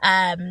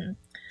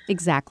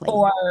 Exactly.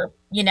 Or,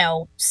 you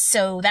know,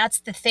 so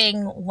that's the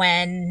thing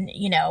when,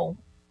 you know,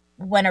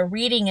 when a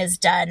reading is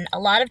done, a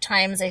lot of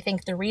times I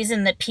think the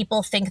reason that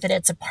people think that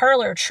it's a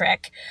parlor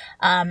trick,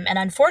 and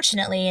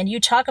unfortunately, and you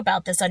talk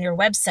about this on your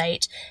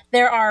website,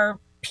 there are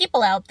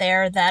people out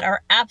there that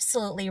are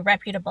absolutely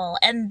reputable.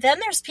 And then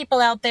there's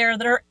people out there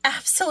that are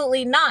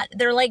absolutely not.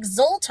 They're like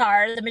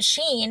Zoltar, the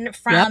machine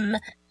from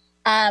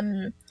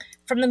the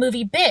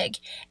movie Big.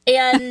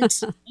 And,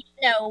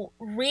 you know,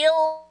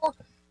 real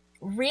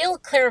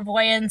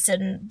clairvoyance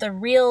and the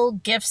real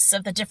gifts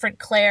of the different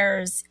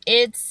clairs,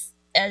 it's,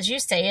 as you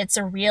say, it's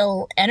a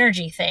real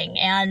energy thing.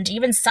 And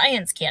even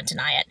science can't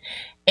deny it.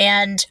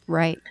 And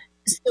right.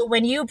 So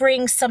when you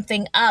bring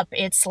something up,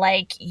 it's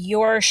like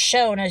you're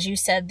shown, as you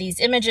said, these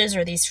images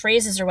or these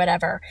phrases or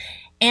whatever.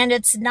 And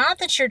it's not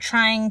that you're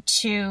trying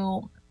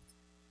to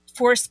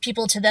force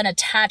people to then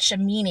attach a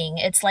meaning.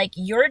 It's like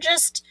you're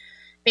just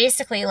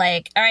basically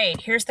like, all right,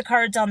 here's the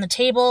cards on the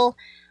table.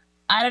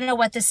 I don't know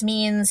what this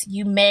means.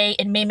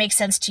 It may make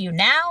sense to you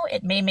now.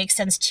 It may make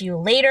sense to you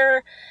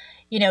later.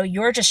 You know,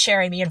 you're just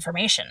sharing the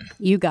information.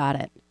 You got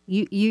it.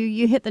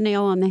 You hit the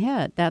nail on the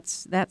head.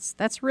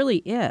 That's really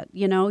it.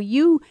 You know,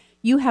 you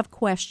have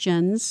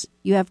questions.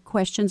 You have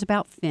questions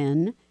about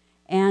Finn,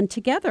 and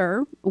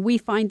together we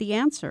find the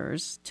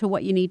answers to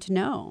what you need to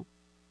know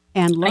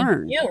and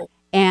learn.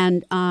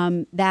 And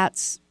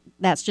that's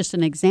just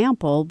an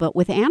example. But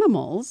with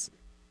animals,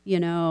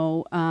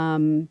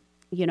 I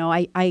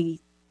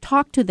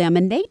talk to them,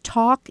 and they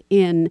talk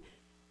in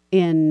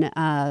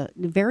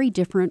very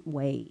different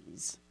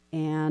ways.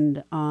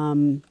 And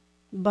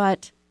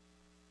but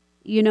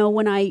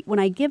when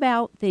I give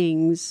out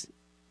things,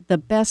 the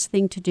best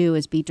thing to do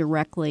is be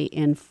directly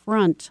in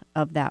front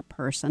of that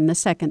person. The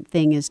second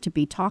thing is to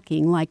be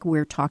talking like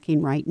we're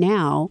talking right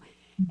now.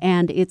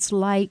 And it's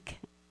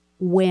like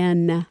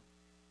when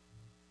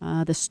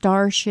the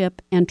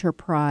Starship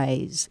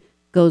Enterprise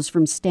goes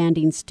from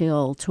standing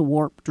still to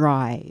warp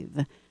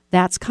drive.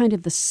 That's kind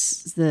of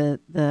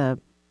the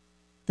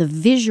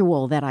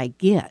visual that I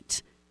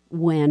get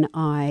when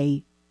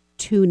I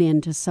tune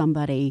into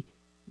somebody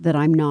that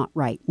I'm not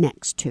right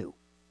next to.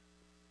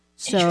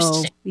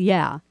 So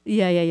yeah.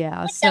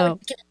 So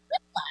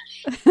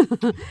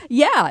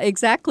yeah,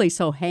 exactly.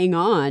 So hang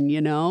on,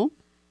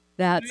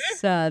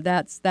 That's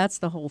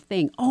the whole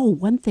thing. Oh,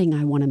 one thing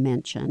I want to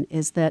mention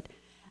is that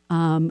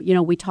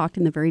we talked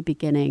in the very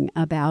beginning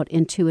about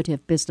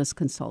intuitive business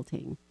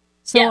consulting.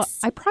 So Yes.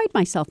 I pride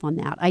myself on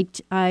that.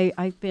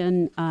 I've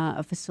been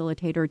a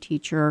facilitator,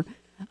 teacher,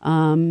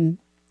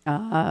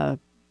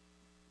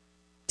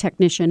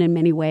 technician in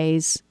many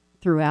ways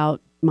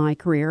throughout my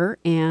career.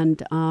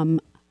 And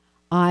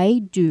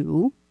I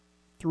do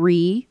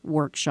 3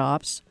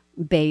 workshops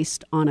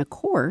based on a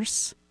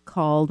course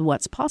called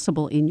What's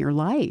Possible in Your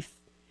Life.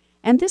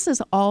 And this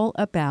is all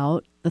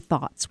about the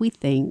thoughts we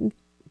think,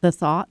 the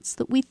thoughts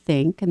that we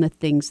think and the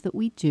things that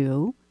we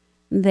do.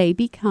 They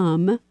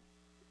become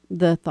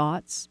the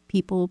thoughts,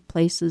 people,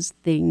 places,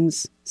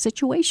 things,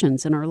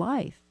 situations in our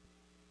life.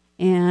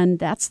 And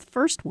that's the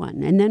first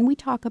one. And then we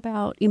talk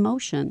about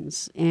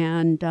emotions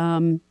and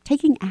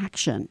taking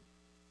action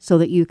so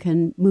that you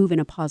can move in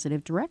a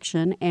positive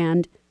direction,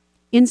 and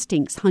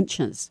instincts,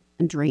 hunches,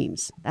 and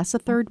dreams. That's the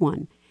third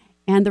one.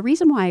 And the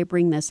reason why I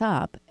bring this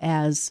up,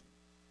 as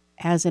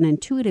an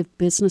intuitive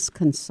business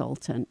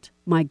consultant,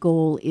 my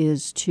goal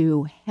is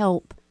to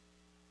help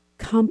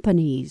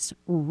companies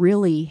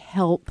really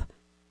help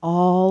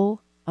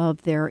all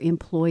of their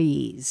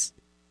employees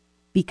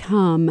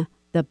become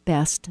the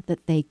best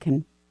that they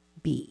can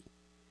be,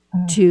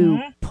 to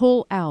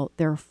pull out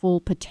their full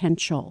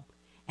potential.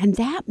 And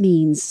that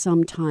means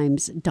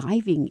sometimes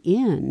diving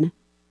into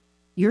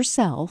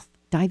yourself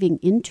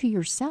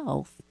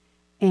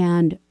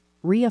and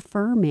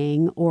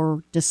reaffirming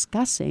or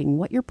discussing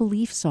what your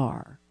beliefs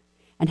are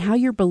and how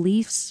your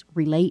beliefs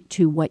relate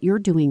to what you're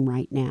doing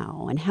right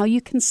now, and how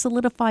you can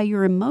solidify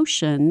your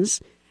emotions,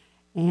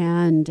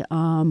 and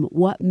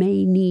what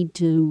may need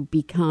to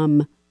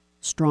become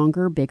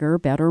stronger, bigger,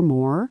 better,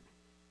 more.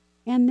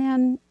 And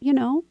then,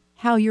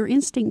 how your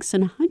instincts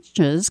and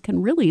hunches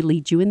can really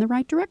lead you in the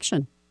right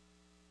direction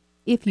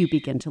if you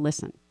begin to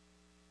listen.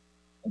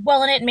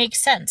 Well, and it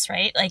makes sense,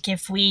 right? Like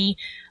if we,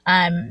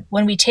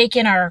 when we take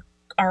in our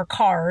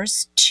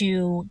cars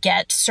to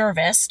get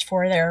serviced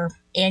for their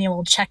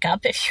annual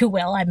checkup, if you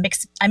will, I'm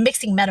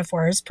mixing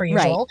metaphors per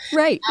usual.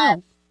 Right.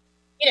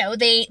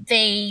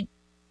 They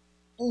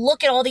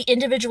look at all the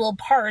individual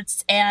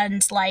parts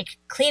and like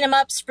clean them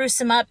up, spruce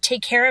them up,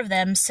 take care of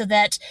them so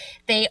that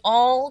they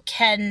all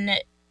can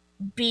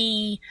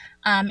be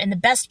in the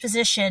best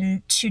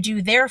position to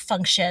do their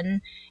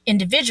function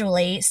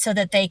individually so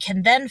that they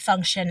can then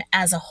function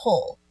as a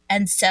whole.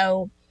 And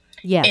so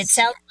yes, it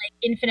sounds like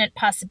infinite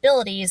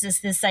possibilities is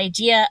this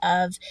idea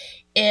of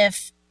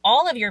if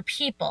all of your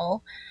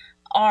people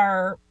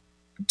are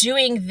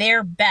doing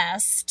their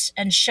best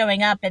and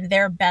showing up in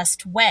their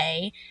best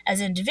way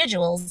as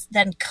individuals,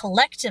 then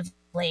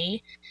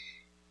collectively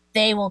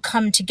they will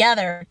come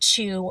together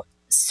to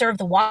serve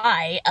the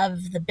why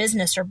of the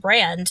business or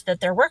brand that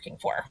they're working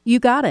for. You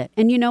got it.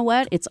 And you know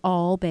what? It's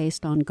all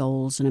based on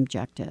goals and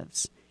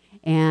objectives.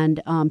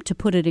 And to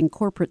put it in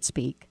corporate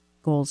speak,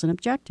 goals and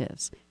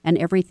objectives. And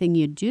everything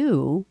you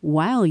do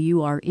while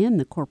you are in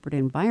the corporate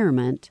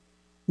environment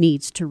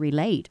needs to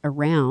relate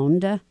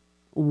around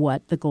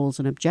what the goals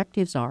and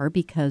objectives are,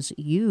 because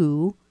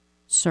you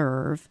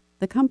serve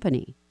the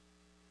company.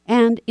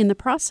 And in the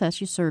process,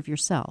 you serve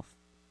yourself.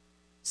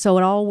 So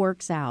it all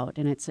works out,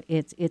 and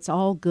it's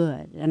all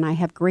good. And I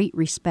have great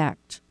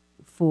respect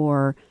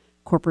for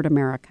corporate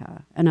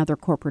America and other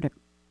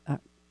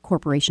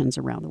corporations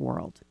around the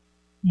world.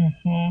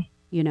 Mm-hmm.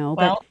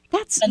 But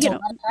that's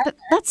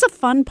that's the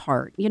fun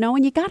part,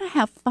 and you got to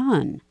have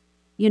fun.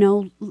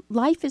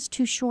 Life is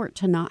too short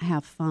to not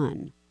have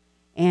fun.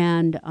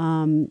 And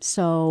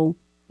so,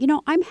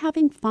 I'm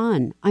having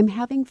fun. I'm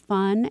having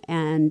fun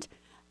and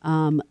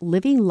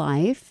living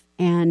life.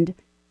 And,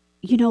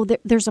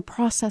 there's a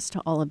process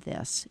to all of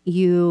this.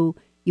 You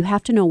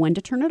have to know when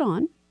to turn it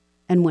on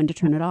and when to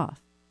turn it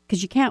off,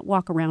 because you can't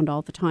walk around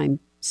all the time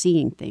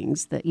seeing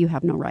things that you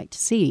have no right to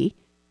see.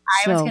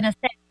 I was going to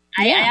say,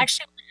 I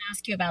actually want to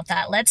ask you about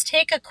that. Let's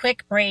take a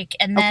quick break.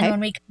 And then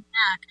when we come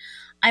back,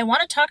 I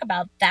want to talk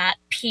about that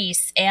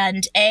piece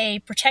and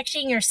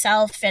protecting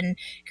yourself and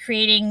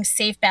creating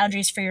safe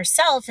boundaries for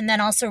yourself, and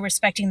then also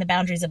respecting the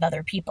boundaries of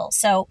other people.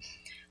 So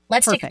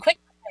let's take a quick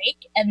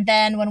break. And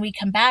then when we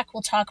come back,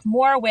 we'll talk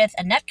more with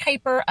Annette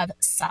Kuiper of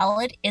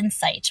Solid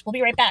Insight. We'll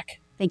be right back.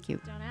 Thank you.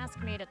 Don't ask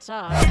me to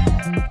talk.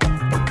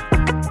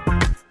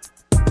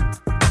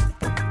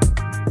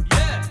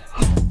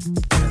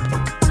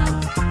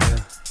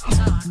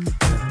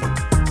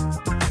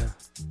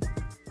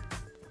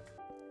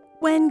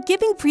 When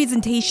giving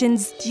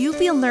presentations, do you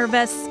feel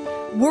nervous,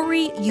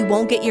 worry you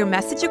won't get your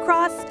message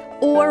across,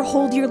 or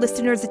hold your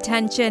listeners'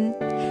 attention?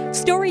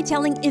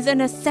 Storytelling is an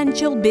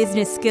essential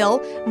business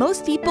skill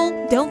most people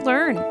don't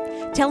learn.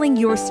 Telling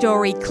your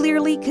story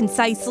clearly,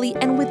 concisely,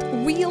 and with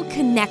real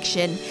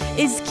connection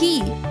is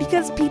key,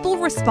 because people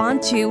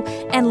respond to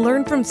and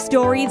learn from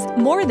stories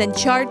more than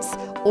charts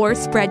or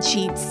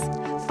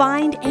spreadsheets.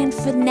 Find and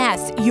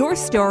finesse your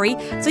story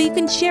so you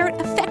can share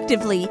it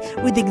effectively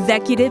with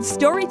executive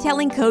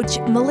storytelling coach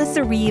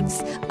Melissa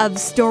Reeves of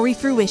Story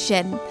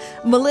Fruition.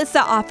 Melissa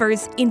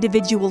offers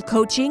individual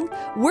coaching,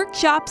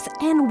 workshops,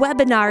 and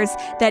webinars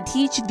that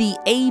teach the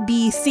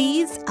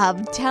ABCs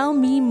of Tell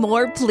Me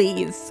More,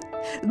 Please.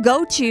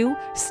 Go to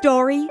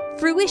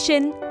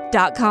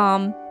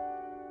storyfruition.com.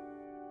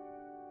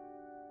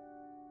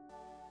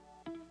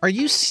 Are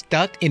you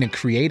stuck in a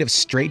creative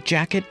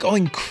straitjacket,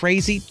 going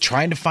crazy,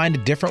 trying to find a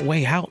different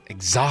way out?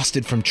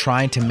 Exhausted from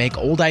trying to make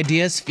old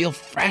ideas feel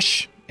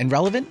fresh and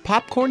relevant?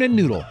 Popcorn and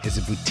Noodle is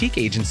a boutique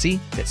agency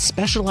that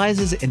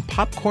specializes in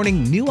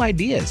popcorning new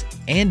ideas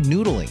and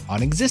noodling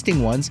on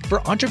existing ones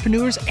for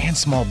entrepreneurs and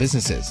small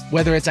businesses.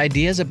 Whether it's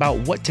ideas about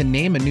what to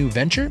name a new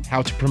venture,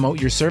 how to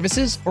promote your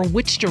services, or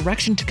which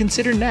direction to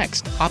consider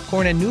next,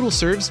 Popcorn and Noodle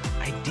serves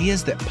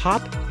ideas that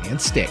pop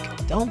and stick.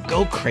 Don't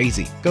go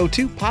crazy. Go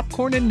to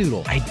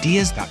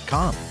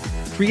popcornandnoodleideas.com.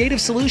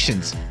 Creative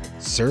solutions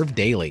served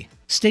daily.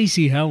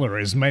 Stacy Heller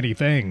is many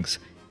things,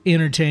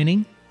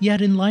 entertaining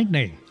yet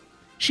enlightening.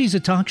 She's a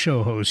talk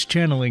show host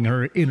channeling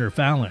her inner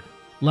Fallon.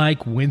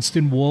 Like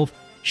Winston Wolfe,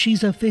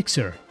 she's a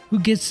fixer who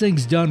gets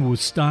things done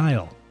with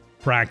style.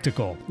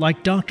 Practical,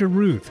 like Dr.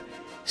 Ruth.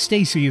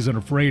 Stacy isn't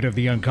afraid of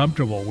the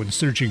uncomfortable when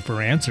searching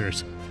for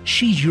answers.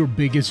 She's your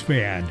biggest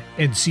fan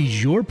and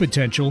sees your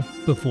potential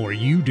before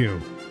you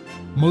do.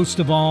 Most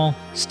of all,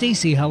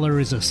 Stacy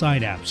Heller is a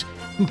synapse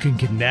who can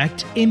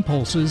connect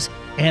impulses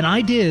and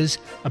ideas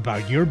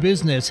about your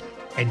business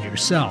and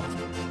yourself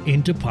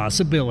into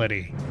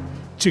possibility.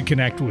 To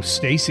connect with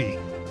Stacy,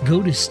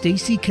 go to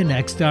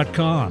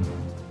stacyconnects.com.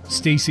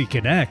 Stacy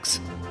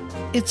Connects.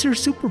 It's her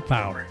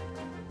superpower.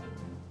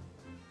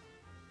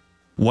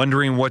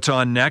 Wondering what's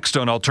on next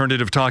on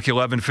Alternative Talk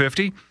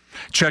 1150?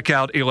 Check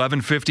out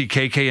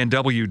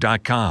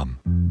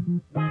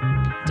 1150kknw.com.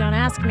 Don't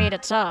ask me to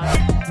talk.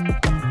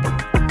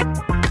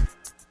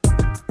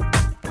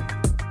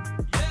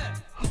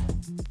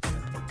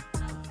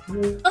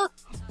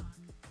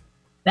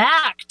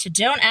 Back to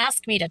Don't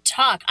Ask Me to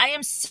Talk. I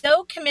am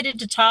so committed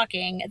to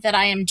talking that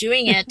I am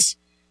doing it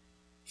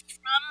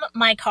from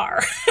my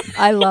car.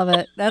 I love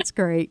it. That's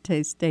great,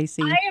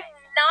 Stacy. I am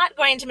not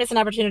going to miss an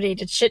opportunity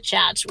to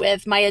chit-chat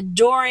with my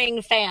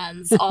adoring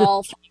fans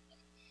all three.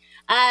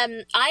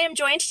 I am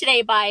joined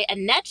today by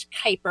Annette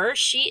Kuiper.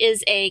 She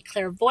is a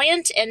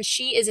clairvoyant and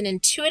she is an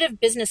intuitive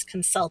business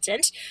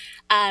consultant.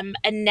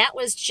 Annette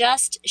was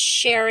just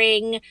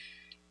sharing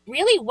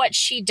really what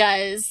she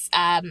does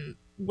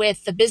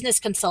with the business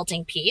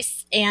consulting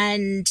piece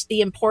and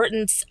the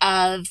importance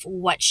of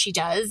what she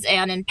does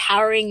and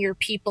empowering your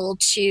people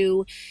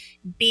to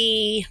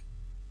be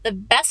the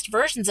best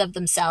versions of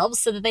themselves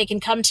so that they can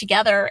come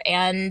together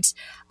and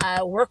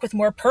work with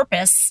more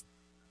purpose,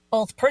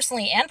 both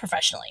personally and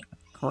professionally.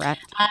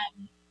 Correct.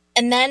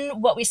 And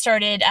then what we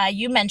started,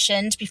 you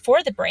mentioned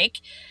before the break,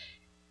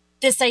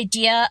 this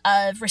idea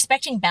of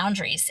respecting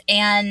boundaries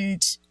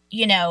and,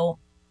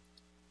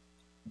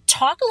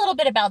 talk a little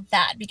bit about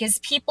that, because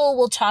people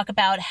will talk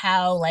about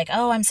how like,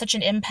 oh, I'm such an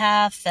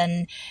empath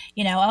and,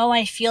 oh,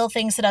 I feel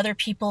things that other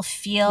people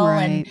feel.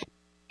 Right.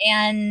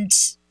 And,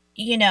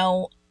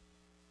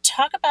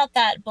 talk about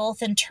that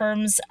both in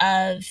terms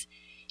of,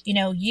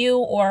 you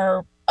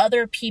or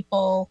other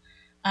people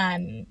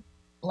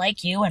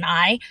like you and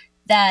I,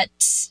 that,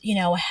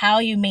 how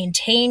you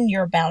maintain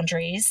your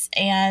boundaries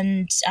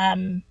and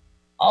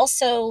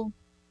also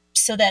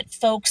so that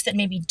folks that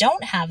maybe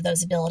don't have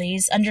those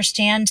abilities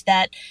understand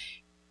that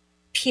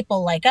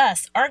people like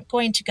us aren't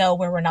going to go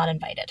where we're not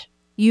invited.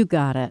 You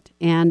got it.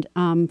 And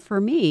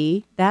for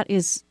me, that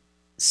is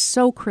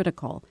so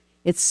critical.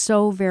 It's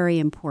so very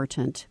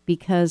important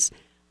because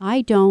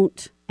I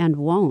don't and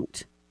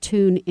won't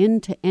tune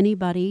into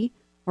anybody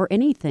or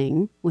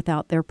anything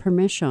without their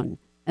permission,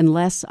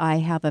 unless I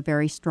have a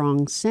very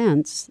strong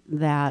sense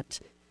that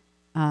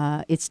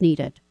it's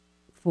needed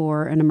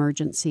for an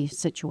emergency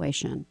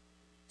situation.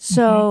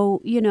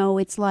 So,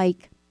 it's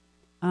like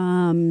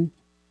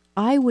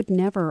I would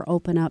never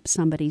open up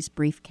somebody's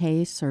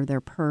briefcase or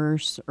their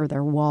purse or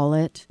their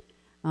wallet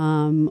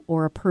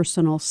or a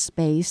personal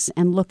space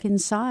and look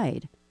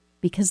inside,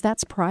 because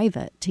that's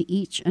private to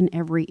each and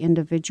every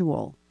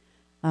individual.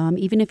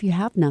 Even if you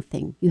have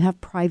nothing, you have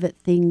private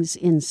things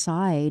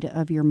inside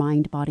of your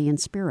mind, body, and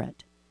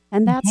spirit.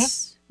 And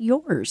that's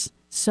yours.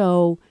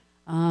 So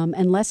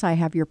unless I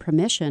have your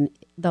permission,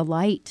 the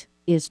light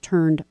is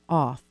turned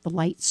off, the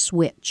light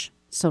switch,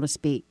 so to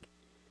speak.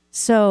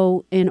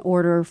 So in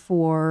order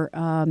for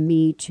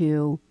me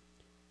to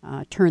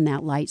turn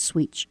that light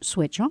switch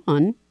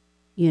on,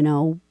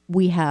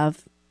 we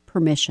have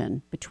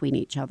permission between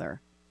each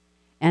other.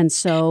 And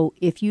so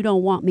if you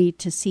don't want me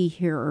to see,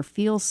 hear, or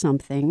feel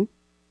something,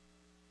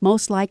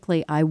 most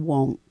likely I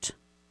won't,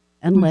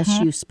 unless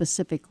you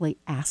specifically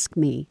ask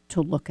me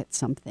to look at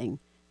something.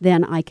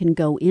 Then I can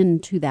go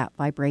into that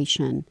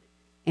vibration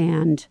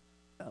and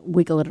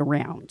wiggle it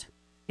around,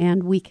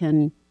 and we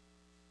can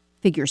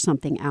figure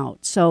something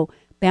out. So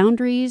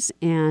boundaries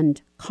and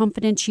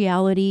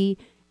confidentiality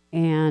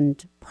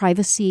and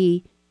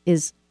privacy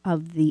is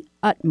of the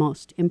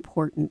utmost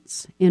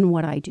importance in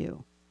what I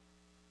do.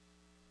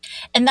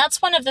 And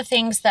that's one of the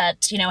things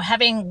that,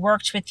 having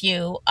worked with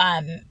you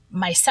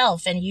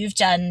myself, and you've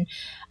done,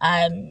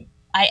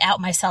 I out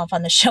myself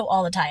on the show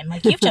all the time,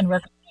 like you've done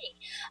work with me.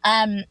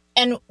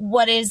 And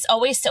what is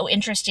always so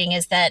interesting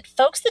is that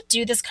folks that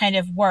do this kind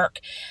of work,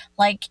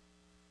 like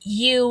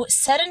you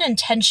set an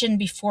intention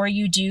before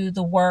you do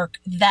the work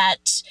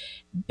that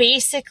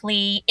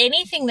basically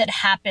anything that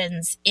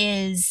happens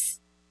is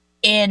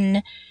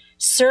in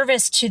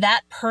service to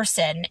that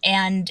person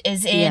and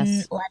is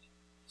in like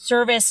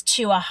service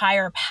to a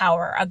higher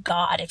power, a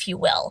God, if you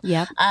will.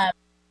 Yep.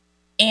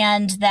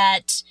 And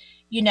that,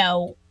 you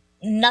know,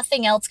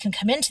 nothing else can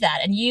come into that.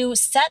 And you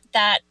set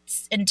that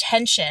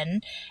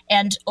intention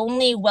and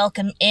only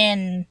welcome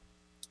in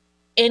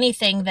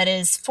anything that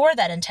is for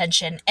that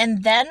intention.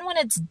 And then when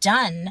it's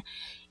done,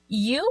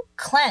 you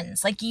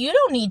cleanse. Like, you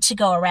don't need to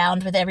go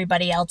around with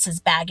everybody else's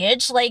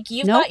baggage. Like,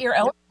 you've got your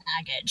own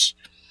baggage.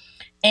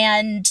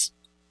 And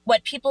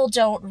what people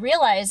don't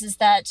realize is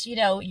that, you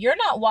know, you're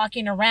not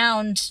walking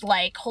around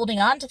like holding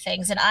on to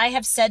things. And I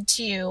have said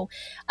to you,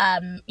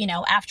 you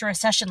know, after a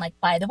session, like,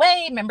 by the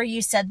way, remember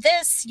you said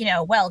this, you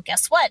know, well,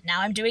 guess what?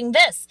 Now I'm doing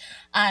this.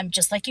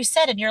 Just like you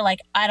said. And you're like,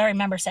 I don't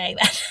remember saying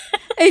that.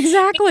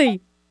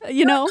 Exactly.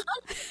 You know,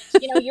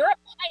 you're a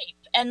pipe,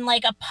 and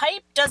like a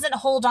pipe doesn't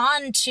hold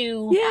on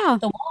to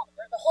the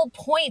water. The whole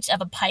point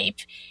of a pipe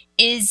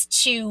is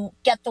to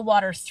get the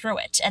water through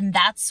it. And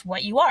that's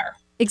what you are.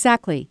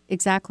 Exactly.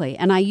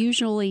 And I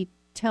usually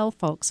tell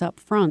folks up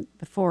front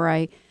before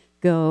I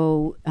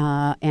go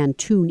and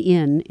tune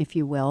in, if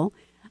you will.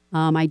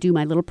 I do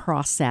my little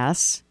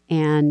process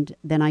and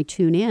then I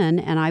tune in,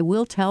 and I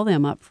will tell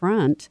them up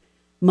front,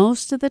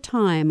 most of the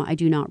time I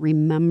do not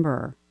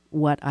remember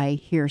what I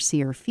hear,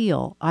 see, or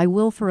feel. I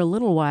will for a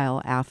little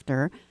while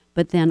after,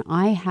 but then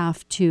I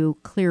have to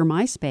clear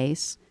my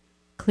space,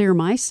 clear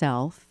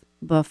myself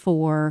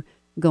before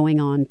going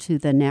on to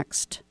the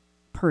next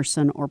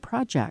person or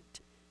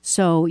project.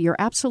 So you're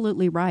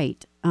absolutely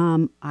right.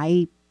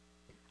 I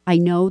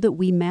know that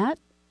we met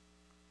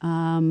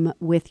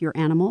with your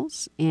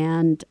animals,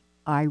 and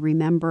I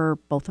remember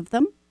both of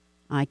them.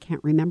 I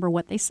can't remember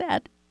what they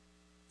said.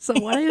 So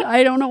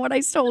I don't know what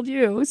I told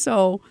you.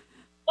 So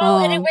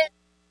and it was,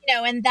 you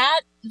know, and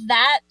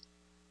that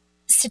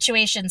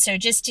situation. So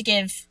just to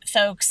give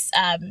folks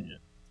an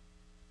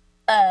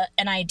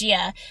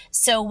idea.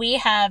 So we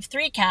have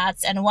 3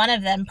 cats, and one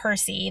of them,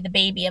 Percy, the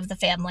baby of the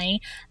family,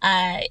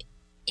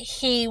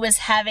 he was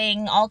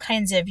having all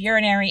kinds of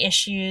urinary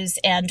issues,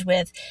 and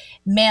with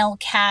male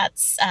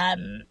cats,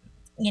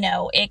 you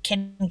know, it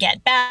can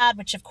get bad,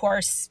 which of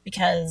course,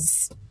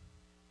 because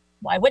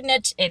why wouldn't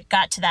it? It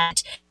got to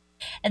that.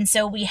 And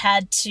so we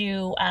had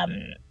to,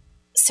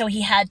 so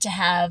he had to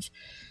have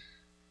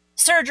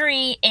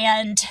surgery,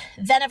 and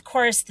then of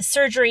course the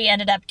surgery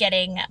ended up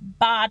getting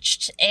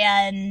botched,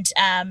 and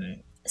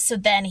so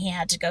then he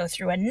had to go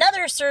through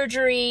another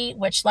surgery,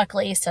 which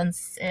luckily,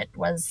 since it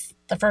was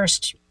the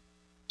first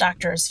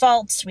doctor's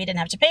fault, we didn't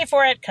have to pay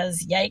for it,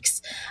 because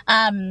yikes.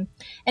 And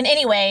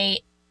anyway,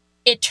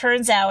 it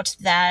turns out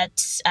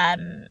that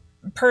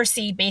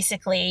Percy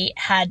basically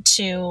had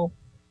to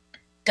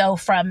go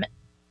from,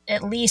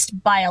 at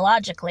least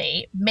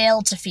biologically,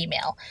 male to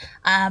female.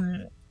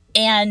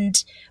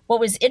 And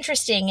what was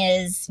interesting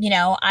is, you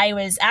know, I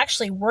was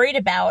actually worried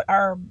about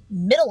our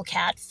middle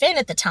cat, Finn,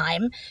 at the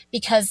time,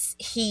 because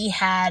he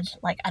had,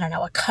 like, I don't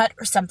know, a cut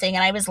or something.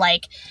 And I was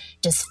like,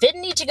 does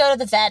Finn need to go to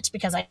the vet?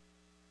 Because I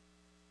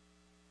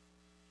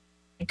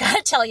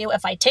gotta tell you,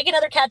 if I take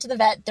another cat to the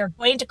vet, they're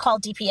going to call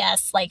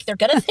DPS. Like, they're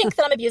going to think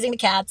that I'm abusing the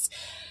cats.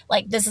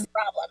 Like, this is a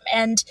problem.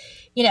 And,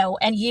 you know,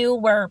 and you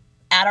were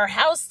at our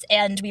house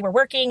and we were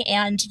working,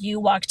 and you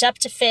walked up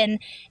to Finn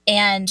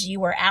and you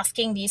were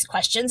asking these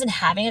questions and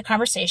having a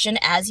conversation,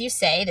 as you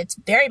say. That's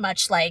very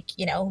much like,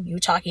 you know, you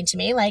talking to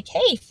me like,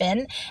 hey,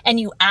 Finn, and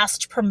you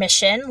asked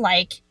permission,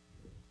 like,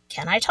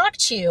 can I talk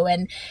to you?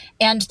 And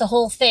the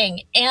whole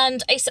thing.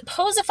 And I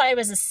suppose if I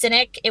was a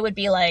cynic, it would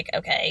be like,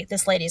 okay,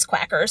 this lady's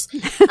quackers.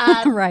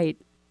 Right.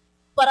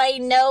 But I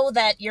know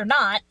that you're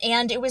not.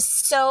 And it was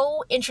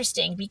so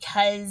interesting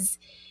because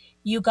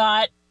you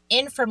got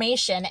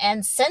information.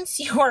 And since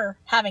you were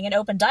having an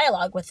open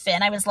dialogue with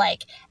Finn, I was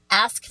like,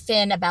 ask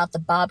Finn about the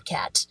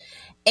bobcat.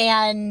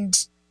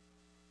 And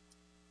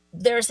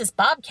there's this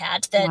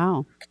bobcat that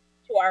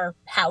to our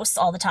house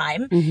all the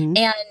time. Mm-hmm.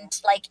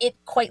 And like, it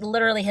quite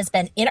literally has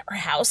been in our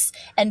house.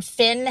 And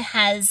Finn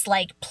has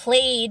like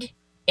played,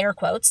 air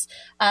quotes,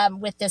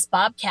 with this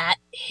bobcat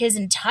his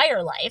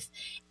entire life.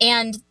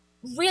 And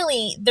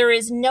really, there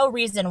is no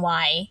reason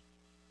why,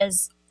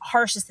 as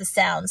harsh as this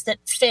sounds, that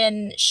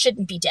Finn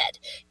shouldn't be dead,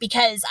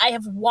 because I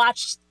have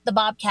watched the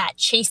bobcat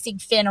chasing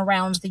Finn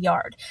around the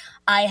yard.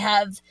 I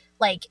have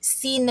like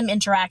seen them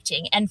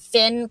interacting, and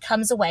Finn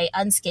comes away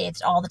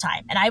unscathed all the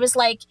time. And I was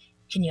like,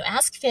 can you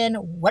ask Finn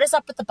what is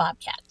up with the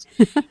bobcat?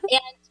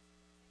 And,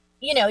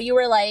 you know, you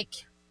were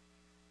like,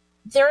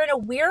 they're in a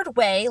weird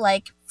way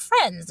like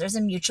friends. There's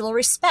a mutual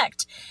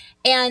respect.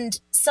 And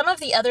some of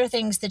the other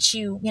things that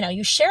you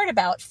shared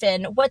about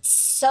Finn, what's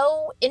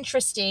so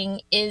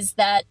interesting is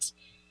that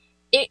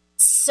it's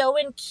so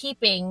in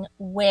keeping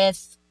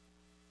with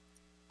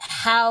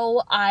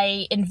how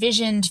I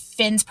envisioned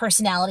Finn's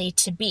personality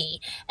to be.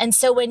 And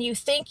so when you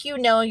think you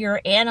know your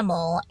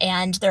animal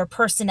and their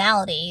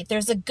personality,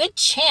 there's a good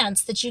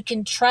chance that you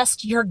can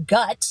trust your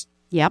gut,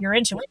 your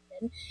intuition,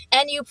 Finn,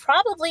 and you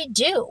probably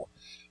do.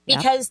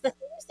 Because the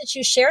things that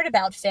you shared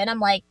about Finn, I'm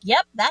like,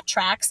 yep, that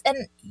tracks.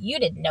 And you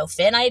didn't know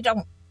Finn.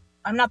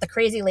 I'm not the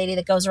crazy lady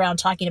that goes around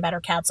talking about her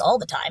cats all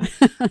the time.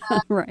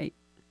 Right.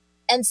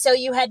 And so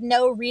you had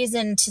no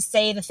reason to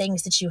say the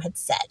things that you had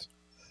said.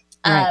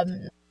 Right.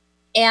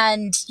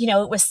 And,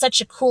 it was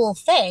such a cool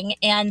thing.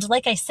 And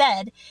like I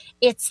said,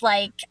 it's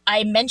like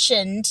I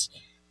mentioned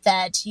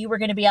that you were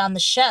going to be on the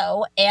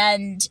show,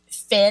 and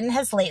Finn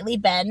has lately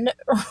been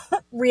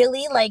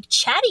really like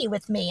chatty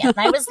with me. And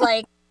I was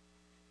like,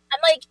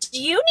 do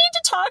you need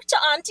to talk to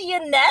Auntie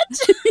Annette?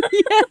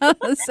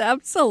 Yes,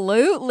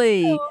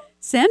 absolutely.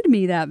 Send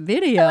me that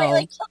video. So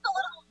I took a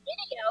little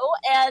video,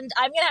 and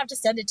I'm going to have to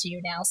send it to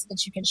you now so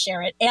that you can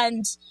share it.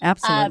 And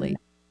absolutely.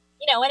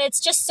 And it's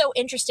just so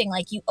interesting.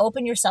 Like, you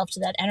open yourself to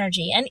that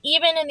energy. And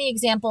even in the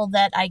example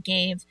that I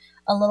gave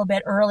a little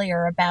bit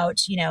earlier about,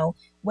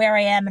 where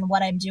I am and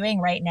what I'm doing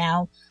right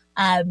now,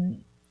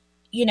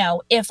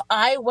 if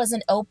I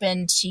wasn't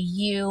open to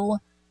you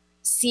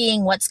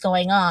seeing what's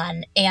going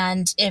on,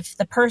 and if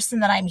the person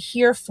that I'm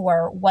here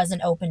for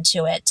wasn't open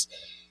to it,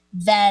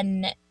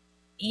 then,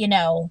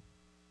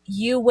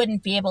 you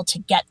wouldn't be able to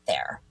get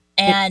there.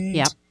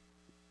 And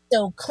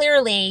so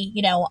clearly,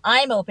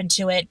 I'm open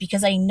to it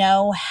because I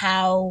know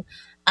how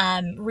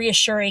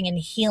reassuring and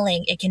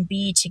healing it can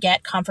be to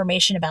get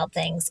confirmation about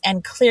things.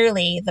 And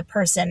clearly the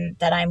person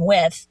that I'm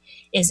with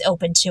is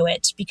open to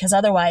it, because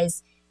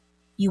otherwise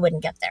you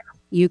wouldn't get there.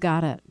 You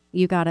got it.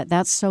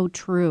 That's so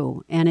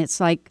true. And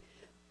it's like,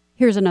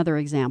 here's another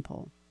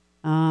example.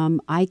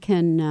 I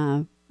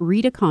can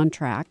read a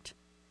contract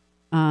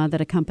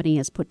that a company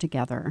has put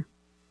together,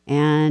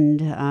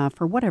 and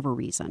for whatever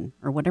reason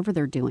or whatever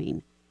they're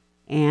doing,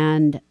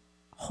 and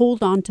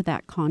hold on to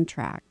that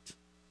contract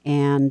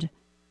and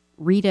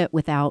read it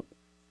without,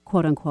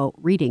 quote unquote,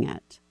 reading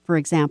it. For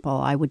example,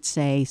 I would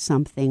say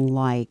something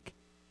like,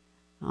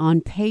 on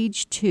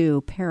page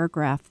 2,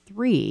 paragraph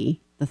 3,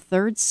 the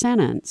third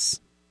sentence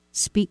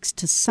speaks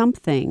to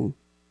something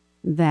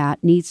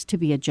that needs to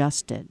be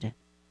adjusted,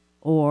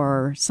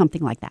 or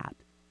something like that.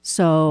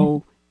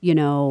 So,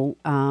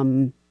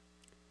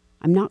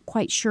 I'm not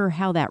quite sure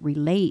how that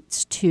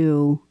relates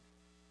to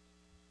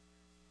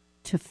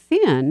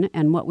Finn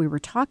and what we were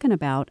talking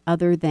about,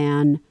 other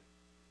than,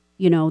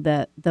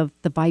 the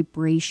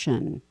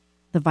vibration.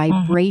 The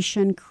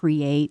vibration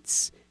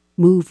creates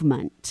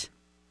movement,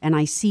 and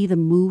I see the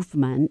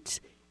movement,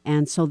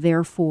 and so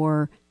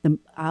therefore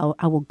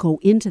I will go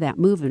into that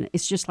movement.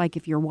 It's just like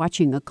if you're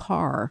watching a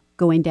car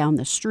going down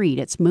the street,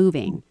 it's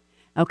moving.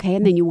 Okay,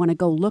 and then you want to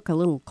go look a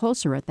little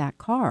closer at that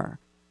car.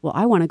 Well,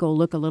 I want to go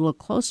look a little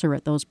closer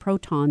at those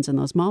protons and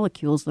those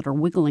molecules that are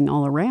wiggling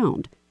all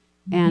around,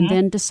 and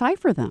then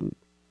decipher them.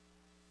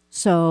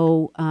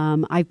 So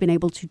I've been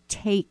able to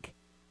take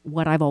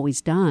what I've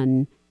always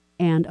done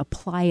and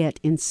apply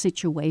it in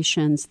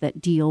situations that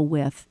deal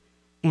with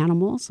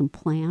animals and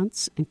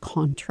plants and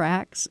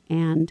contracts,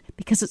 and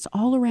because it's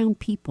all around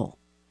people,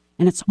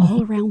 and it's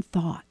all around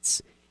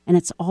thoughts, and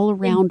it's all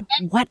around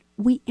what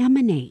we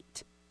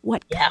emanate,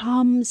 what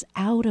comes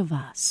out of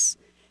us,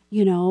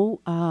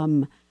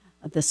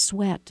 the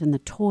sweat and the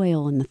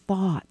toil and the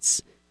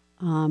thoughts,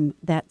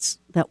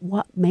 that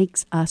what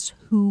makes us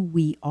who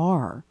we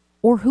are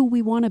or who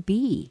we want to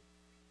be.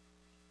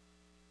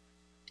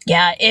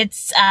 Yeah,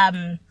 it's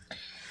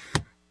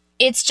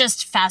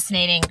just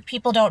fascinating.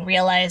 People don't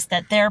realize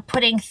that they're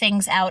putting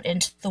things out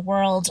into the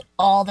world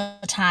all the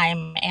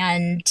time.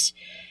 And,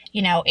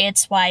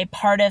 it's why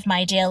part of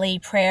my daily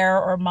prayer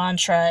or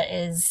mantra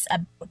is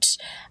about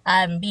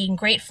being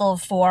grateful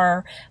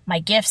for my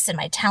gifts and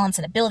my talents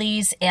and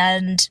abilities,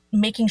 and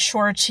making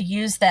sure to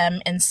use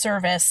them in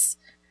service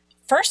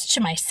first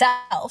to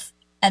myself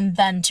and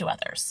then to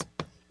others.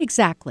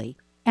 Exactly.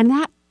 And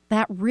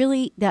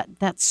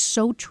that's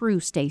so true,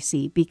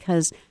 Stacy,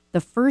 because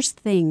the first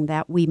thing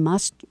that we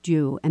must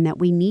do and that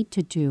we need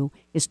to do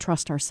is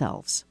trust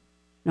ourselves,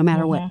 no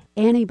matter what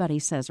anybody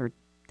says or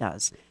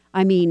does.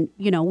 I mean,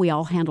 we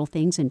all handle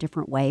things in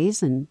different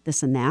ways and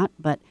this and that,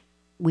 but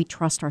we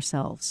trust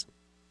ourselves.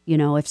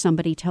 If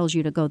somebody tells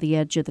you to go to the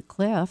edge of the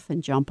cliff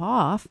and jump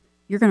off,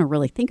 you're going to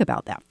really think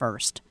about that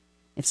first.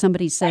 If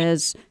somebody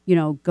says,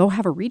 go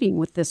have a reading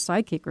with this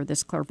psychic or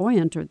this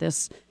clairvoyant or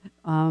this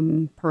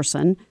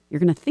person, you're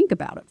going to think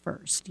about it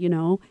first,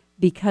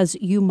 because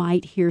you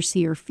might hear,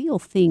 see, or feel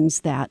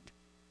things that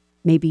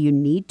maybe you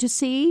need to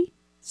see.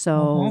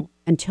 So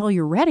until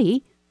you're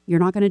ready, you're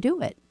not going to do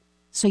it.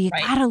 So you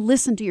got to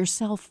listen to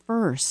yourself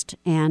first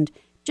and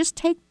just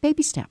take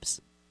baby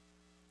steps.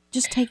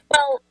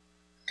 Well,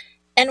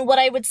 and what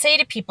I would say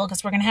to people,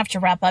 because we're going to have to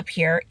wrap up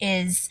here,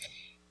 is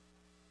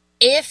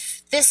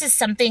if this is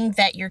something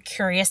that you're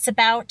curious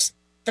about,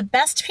 the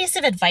best piece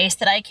of advice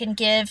that I can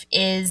give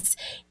is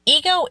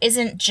ego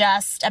isn't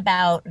just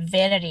about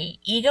vanity.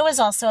 Ego is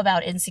also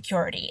about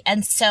insecurity.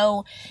 And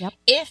so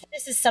if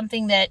this is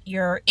something that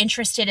you're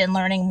interested in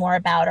learning more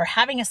about or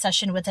having a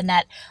session with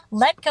Annette,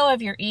 let go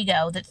of your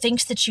ego that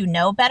thinks that you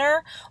know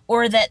better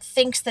or that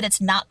thinks that it's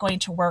not going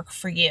to work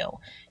for you.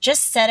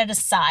 Just set it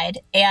aside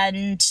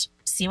and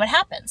see what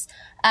happens.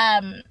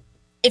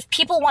 If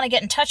people want to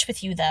get in touch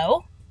with you,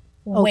 though,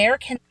 where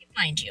can they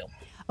find you?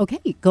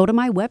 Okay, go to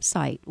my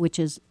website, which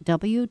is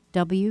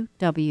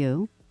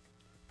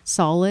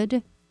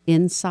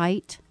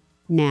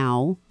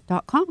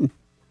www.solidinsightnow.com.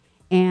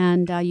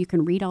 And you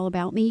can read all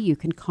about me. You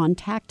can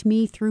contact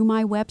me through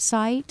my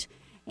website,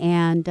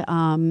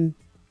 and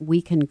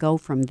we can go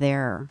from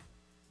there.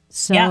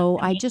 So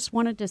I just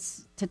wanted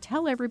to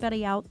tell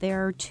everybody out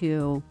there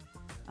to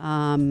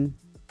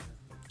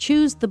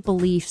choose the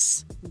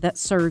beliefs that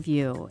serve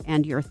you,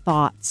 and your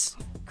thoughts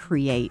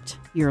create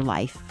your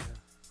life.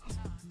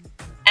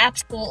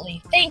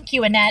 Absolutely. Thank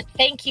you, Annette.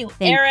 Thank you,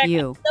 Eric. Thank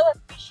you. I so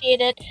appreciate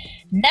it.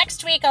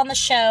 Next week on the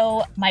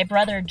show, my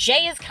brother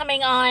Jay is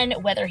coming on,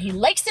 whether he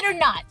likes it or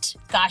not.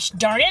 Gosh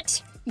darn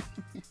it.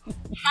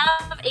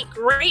 Have a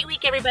great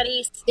week,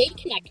 everybody. Stay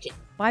connected.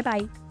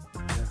 Bye-bye.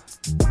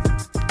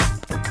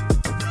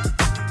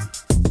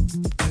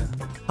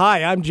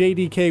 Hi, I'm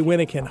JDK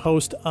Winnikin,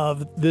 host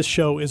of This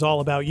Show Is All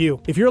About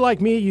You. If you're like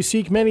me, you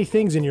seek many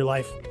things in your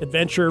life: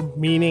 adventure,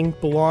 meaning,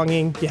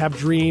 belonging, you have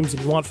dreams,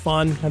 and you want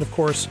fun, and of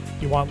course,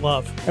 you want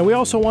love. And we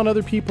also want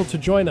other people to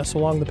join us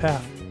along the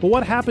path. But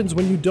what happens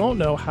when you don't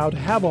know how to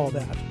have all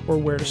that, or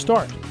where to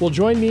start? Well,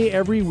 join me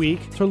every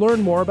week to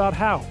learn more about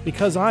how,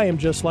 because I am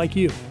just like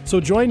you. So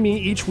join me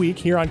each week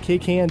here on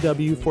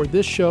KKNW for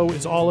This Show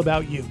Is All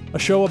About You, a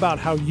show about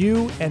how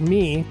you and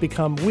me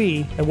become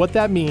we and what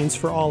that means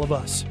for all of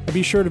us. And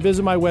be sure to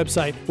visit my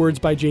website,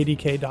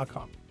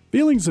 wordsbyjdk.com.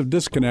 Feelings of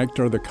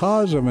disconnect are the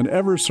cause of an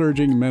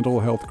ever-surging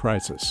mental health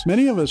crisis.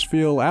 Many of us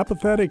feel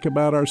apathetic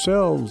about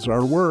ourselves,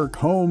 our work,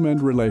 home,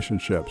 and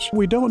relationships.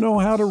 We don't know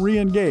how to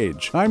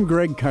re-engage. I'm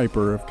Greg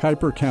Kuiper of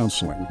Kuiper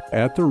Counseling.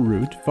 At the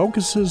Root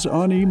focuses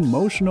on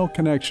emotional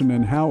connection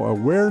and how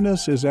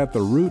awareness is at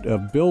the root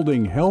of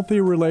building healthy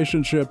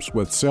relationships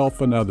with self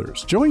and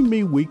others. Join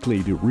me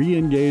weekly to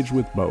re-engage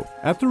with both.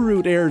 At the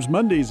Root airs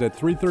Mondays at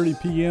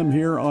 3:30 p.m.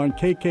 here on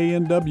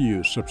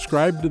KKNW.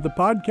 Subscribe to the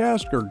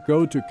podcast or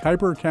go to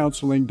KuiperCounseling.com.